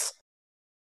specifics.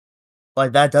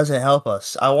 Like that doesn't help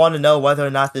us. I want to know whether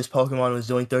or not this Pokemon was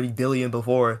doing 30 billion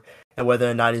before and whether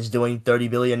or not it's doing 30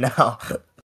 billion now.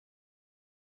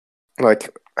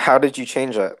 Like, how did you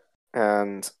change it?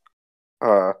 And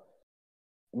uh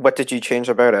what did you change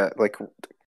about it? Like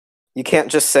you can't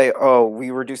just say, "Oh,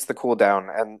 we reduced the cooldown,"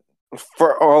 and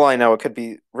for all I know, it could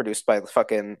be reduced by the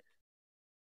fucking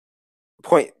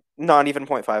not even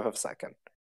 0.5 of a second.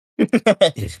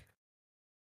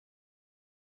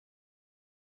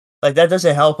 Like that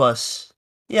doesn't help us.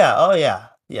 Yeah, oh yeah.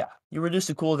 Yeah. You reduce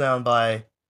the cooldown by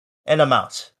an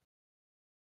amount.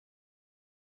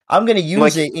 I'm gonna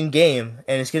use it in game,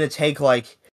 and it's gonna take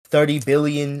like 30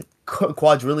 billion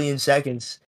quadrillion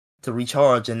seconds to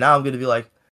recharge, and now I'm gonna be like,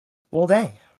 well,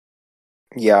 dang.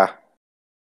 Yeah.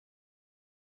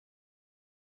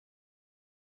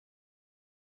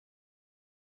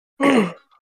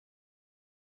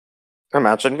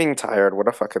 Imagine being tired. What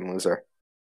a fucking loser.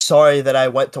 Sorry that I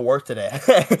went to work today.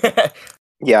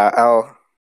 Yeah, I'll.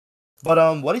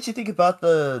 But what did you think about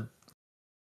the?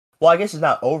 Well, I guess it's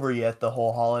not over yet, the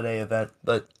whole holiday event.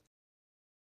 But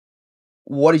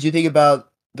what did you think about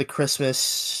the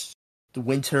Christmas, the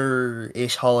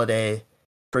winter-ish holiday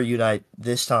for Unite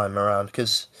this time around?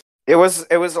 Because It was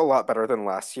a lot better than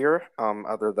last year.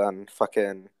 Other than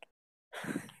fucking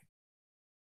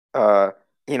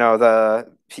the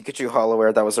Pikachu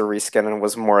Hollowware that was a reskin and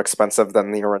was more expensive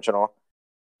than the original.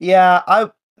 yeah, I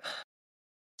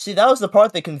see that was the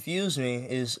part that confused me.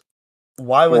 Is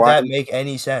why would that make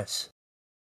any sense?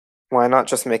 Why not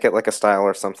just make it like a style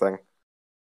or something?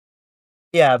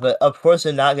 Yeah, but of course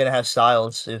they're not gonna have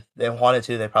styles. If they wanted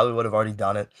to, they probably would have already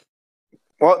done it.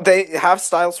 Well, they have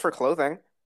styles for clothing.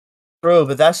 Bro,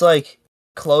 but that's like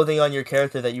clothing on your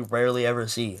character that you rarely ever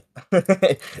see.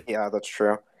 Yeah, that's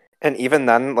true. And even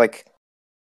then, like,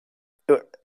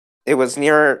 it was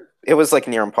near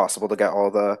impossible to get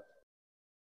all the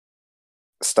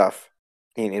stuff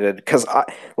you needed because I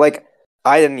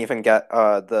didn't even get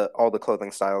all the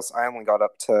clothing styles. I only got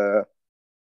up to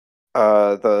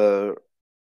the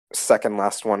second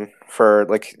last one for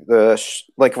like the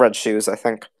like red shoes. I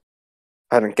think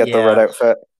I didn't get the red Yeah.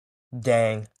 outfit,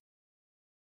 Dang.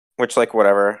 which like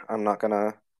whatever. I'm not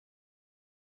gonna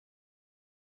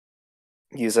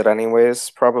use it anyways,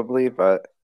 probably. But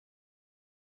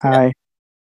Hi.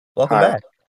 Welcome Hi. back.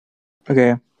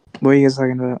 Okay. What are you guys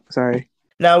talking about? Sorry.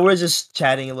 Now we're just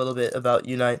chatting a little bit about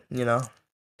Unite,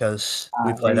 because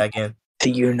we play that game. To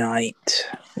unite.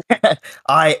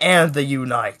 I am the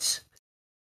Unite.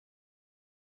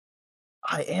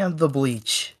 I am the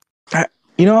Bleach.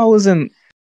 You know, I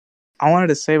wanted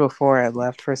to say before I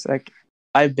left for a sec,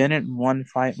 I've been in one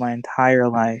fight my entire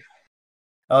life.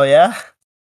 Oh yeah?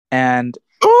 And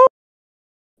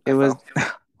it was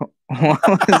what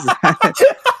was that?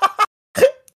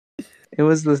 It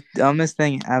was the dumbest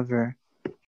thing ever.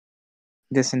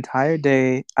 This entire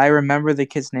day, I remember the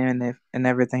kid's name and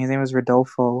everything. His name was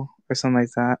Rodolfo or something like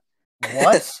that.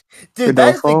 What? Dude,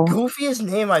 that is the Rodolfo? goofiest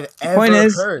name I've ever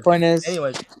heard. Point is,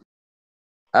 Anyways,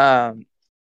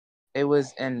 it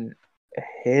was in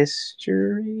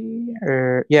history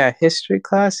history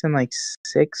class in like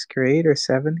 6th grade or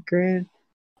 7th grade.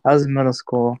 I was in middle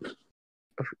school.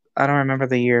 I don't remember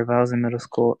the year, but I was in middle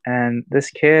school, and this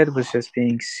kid was just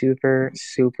being super,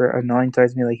 super annoying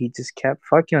towards me. Like, he just kept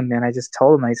fucking with me, and I just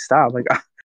told him, like, stop, like,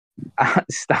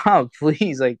 stop,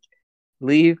 please, like,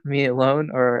 leave me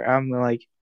alone, or I'm like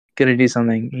gonna do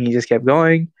something. And he just kept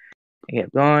going,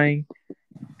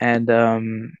 and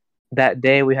that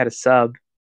day we had a sub,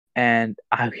 and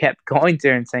I kept going to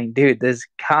her and saying, "Dude, this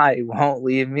guy won't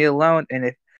leave me alone."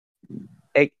 And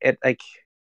it like,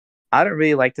 I don't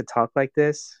really like to talk like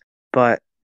this, but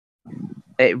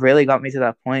it really got me to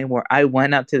that point where I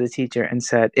went up to the teacher and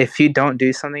said, "If you don't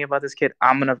do something about this kid,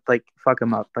 I'm gonna like fuck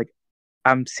him up. Like,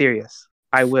 I'm serious.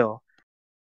 I will."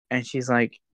 And she's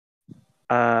like,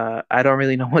 I don't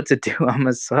really know what to do. I'm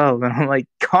a sub." And I'm like,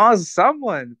 "Call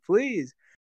someone, please."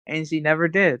 And she never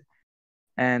did.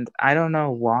 And I don't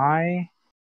know why,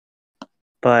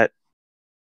 but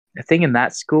I think in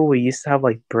that school we used to have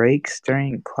like breaks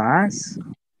during class.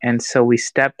 And so we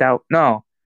stepped out. No,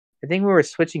 I think we were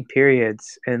switching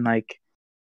periods, and like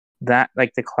that,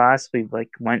 like the class we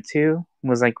like went to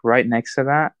was like right next to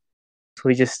that. So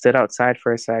we just stood outside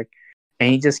for a sec,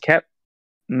 and he just kept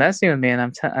messing with me, and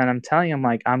I'm telling him,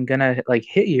 like, I'm gonna like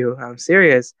hit you. I'm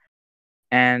serious.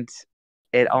 And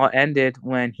it all ended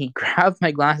when he grabbed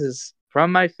my glasses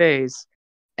from my face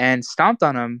and stomped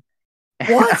on them.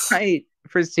 What? And I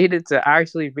proceeded to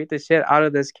actually beat the shit out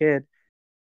of this kid.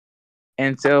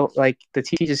 And so, like, the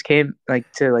teachers came,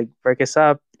 like, to, like, break us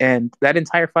up. And that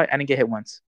entire fight, I didn't get hit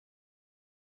once.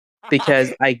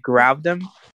 Because I grabbed him.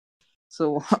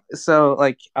 So,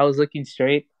 like, I was looking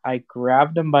straight. I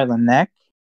grabbed him by the neck.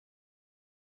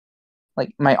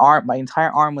 Like, my entire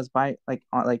arm was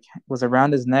was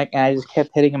around his neck. And I just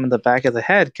kept hitting him in the back of the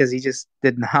head because he just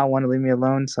did not want to leave me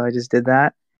alone. So I just did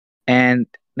that. And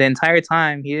the entire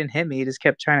time, he didn't hit me. He just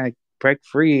kept trying to break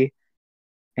free.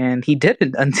 And he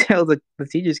didn't until the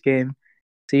teachers came.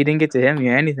 So he didn't get to hit me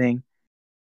or anything.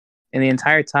 And the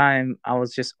entire time, I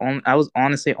was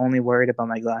honestly only worried about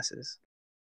my glasses.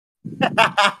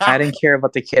 I didn't care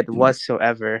about the kid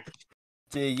whatsoever.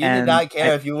 Dude, you did not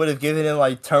care if you would have given him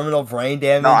like terminal brain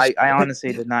damage. No, I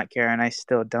honestly did not care, and I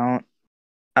still don't.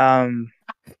 And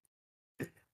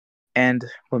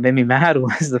what made me mad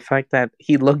was the fact that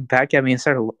he looked back at me and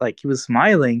started, like, he was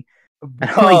smiling.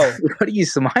 And I'm like, what are you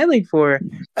smiling for?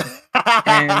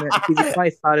 And he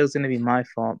probably thought it was going to be my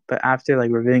fault. But after,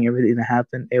 like, reviewing everything that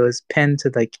happened, it was pinned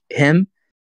to, like, him.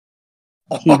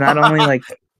 He not only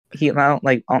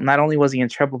was he in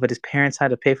trouble, but his parents had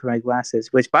to pay for my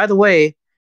glasses, which, by the way,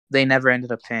 they never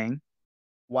ended up paying.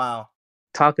 Wow.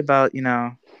 Talk about,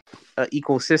 an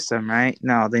equal system, right?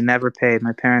 No, they never paid.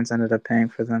 My parents ended up paying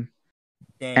for them.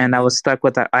 Damn, and I was stuck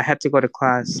with that. I had to go to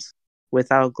class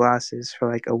without glasses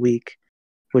for like a week,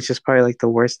 which is probably like the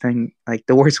worst thing, like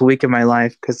the worst week of my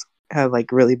life, because I had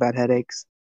like really bad headaches.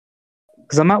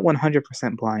 Because I'm not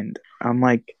 100% blind. I'm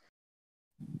like,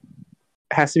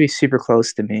 it has to be super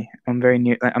close to me. I'm very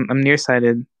near. I'm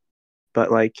nearsighted,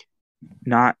 but like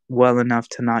not well enough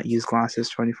to not use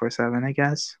glasses 24/7. I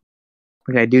guess.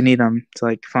 Like, I do need them to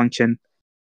like function.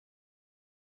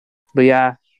 But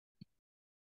yeah,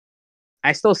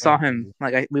 I still saw him.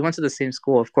 Like, we went to the same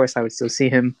school. Of course, I would still see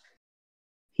him.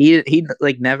 He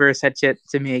like never said shit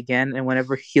to me again. And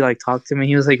whenever he like talked to me,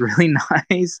 he was like really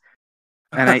nice.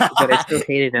 But I still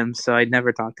hated him, so I'd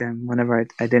never talk to him whenever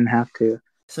I didn't have to.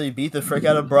 So you beat the frick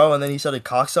out of bro, and then he started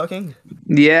cocksucking?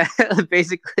 Yeah,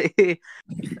 basically.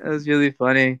 It was really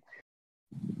funny.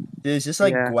 Dude, it's just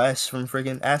like Gwes from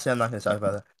freaking... Actually, I'm not going to talk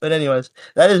about that. But anyways,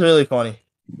 that is really funny.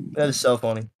 That is so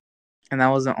funny. And that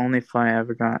was the only fight I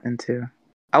ever got into.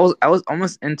 I was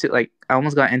almost into, like, I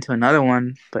almost got into another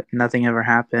one, but nothing ever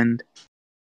happened.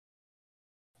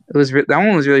 That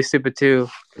one was really stupid too.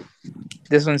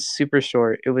 This one's super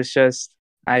short. It was just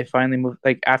I finally moved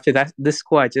like after that this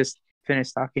school I just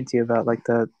finished talking to you about like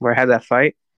the where I had that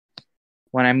fight.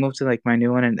 When I moved to like my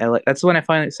new one in LA, that's when I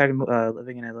finally started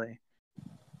living in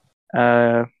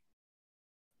LA.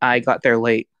 I got there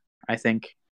late, I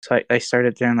think, so I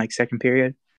started there in like second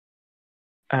period.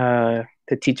 The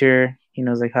teacher, he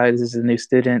knows like, hi, this is a new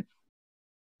student.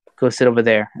 Go sit over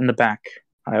there in the back.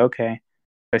 Okay.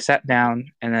 I sat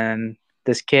down, and then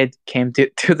this kid came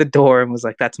to the door and was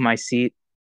like, "That's my seat."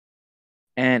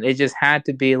 And it just had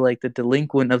to be like the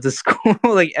delinquent of the school.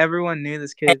 Like everyone knew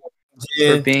this kid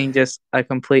for being just a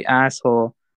complete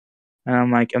asshole. And I'm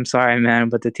like, I'm sorry, man,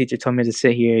 but the teacher told me to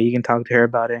sit here. You can talk to her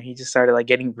about it. And he just started like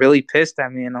getting really pissed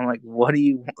at me, and I'm like, what do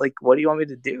you want me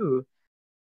to do?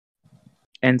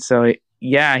 And so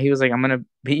yeah, he was like, I'm gonna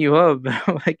beat you up.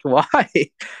 I'm like, why?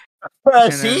 Bro,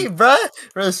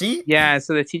 Yeah,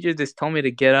 so the teacher just told me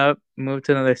to get up, move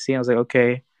to another seat. I was like,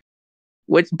 okay.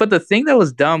 But the thing that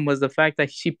was dumb was the fact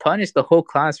that she punished the whole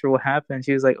class for what happened.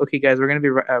 She was like, okay, guys, we're going to be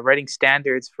writing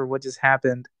standards for what just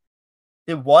happened.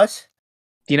 What?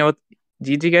 Do you know what?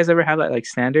 Did you guys ever have that, like,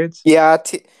 standards? Yeah,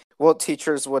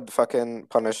 teachers would fucking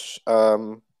punish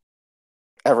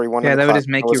everyone Yeah, in the they would class. just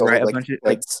make you write a bunch of,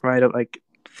 like, write up, like,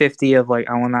 50 of, like,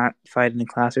 I will not fight in the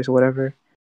class or whatever.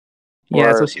 Yeah,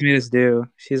 that's what she made us do.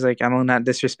 She's like, I will not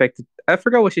disrespect. I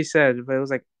forgot what she said, but it was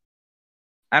like,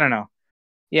 I don't know.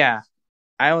 Yeah,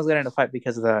 I almost got in a fight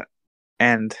because of that,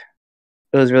 and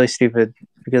it was really stupid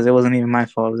because it wasn't even my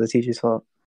fault. It was the teacher's fault.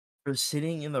 For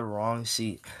sitting in the wrong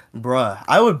seat. Bruh,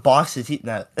 I would box the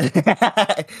teacher.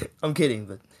 I'm kidding,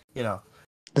 but, you know.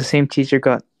 The same teacher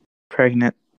got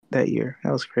pregnant that year.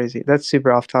 That was crazy. That's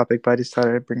super off topic, but I just thought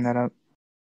I'd bring that up.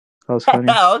 That was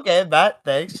funny. Okay, Matt,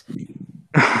 thanks.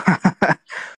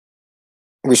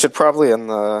 We should probably end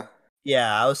the...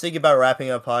 Yeah, I was thinking about wrapping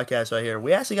up podcast right here.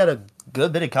 We actually got a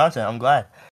good bit of content. I'm glad.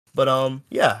 But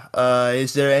yeah.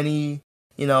 Is there any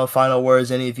final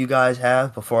words any of you guys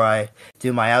have before I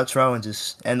do my outro and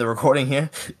just end the recording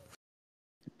here?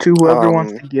 To whoever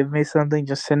wants to give me something,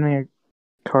 just send me a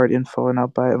card info and I'll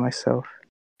buy it myself.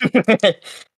 To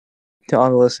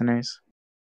all the listeners,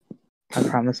 I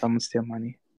promise I won't steal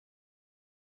money.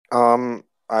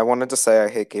 I wanted to say I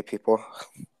hate gay people.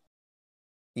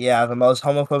 Yeah, the most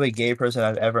homophobic gay person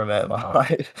I've ever met in my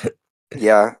life.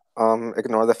 Yeah.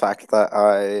 Ignore the fact that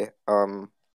I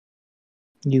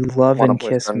You love and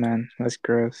kiss men. That's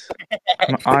gross.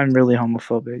 I'm really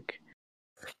homophobic.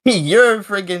 You're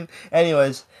freaking.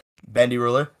 Anyways, Bendy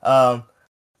Ruler.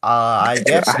 I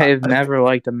guess I have never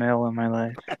liked a male in my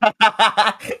life.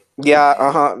 Yeah.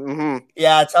 Mm-hmm.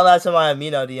 Yeah, tell that to my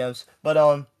amino DMs. But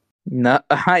no.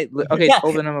 Okay,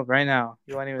 open them up right now.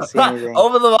 You won't even see anything.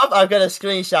 Open them up. I've got a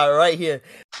screenshot right here.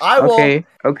 Okay.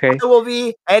 I will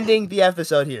be ending the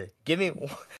episode here. Give me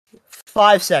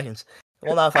 5 seconds.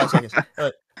 Well, not 5 seconds.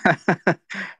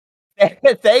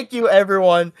 Thank you,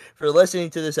 everyone, for listening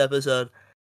to this episode.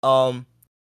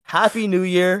 Happy New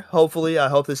Year. Hopefully, I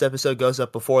hope this episode goes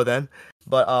up before then.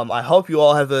 But I hope you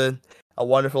all have a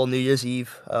wonderful New Year's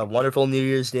Eve, a wonderful New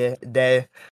Year's Day.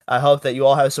 I hope that you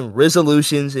all have some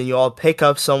resolutions and you all pick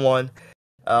up someone.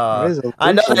 I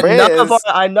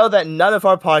know that none of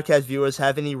our podcast viewers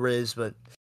have any Riz, but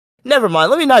never mind.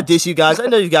 Let me not diss you guys. I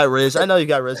know you got Riz. out there.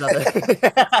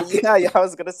 Yeah, I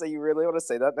was gonna say, you really want to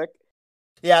say that, Nick?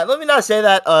 Yeah, let me not say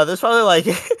that. There's probably like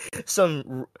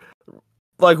some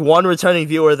one returning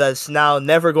viewer that's now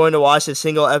never going to watch a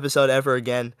single episode ever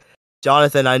again.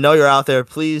 Jonathan, I know you're out there.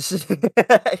 Please.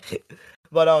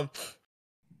 But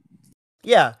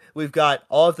yeah, we've got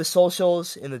all of the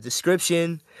socials in the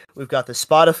description. We've got the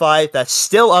Spotify that's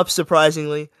still up,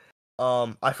 surprisingly.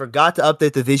 I forgot to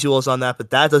update the visuals on that,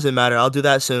 but that doesn't matter. I'll do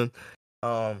that soon.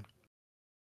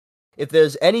 If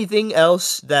there's anything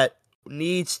else that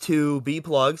needs to be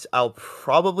plugged, I'll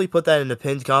probably put that in a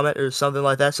pinned comment or something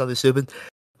like that, something stupid.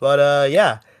 But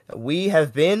yeah, we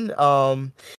have been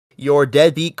your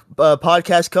Deadbeat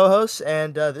podcast co-hosts,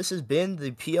 and this has been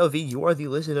the POV You Are the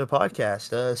Listener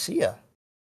podcast. See ya.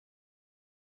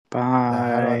 Bye.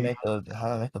 How do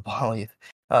I make the ball?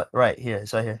 Right here.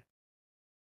 It's right here.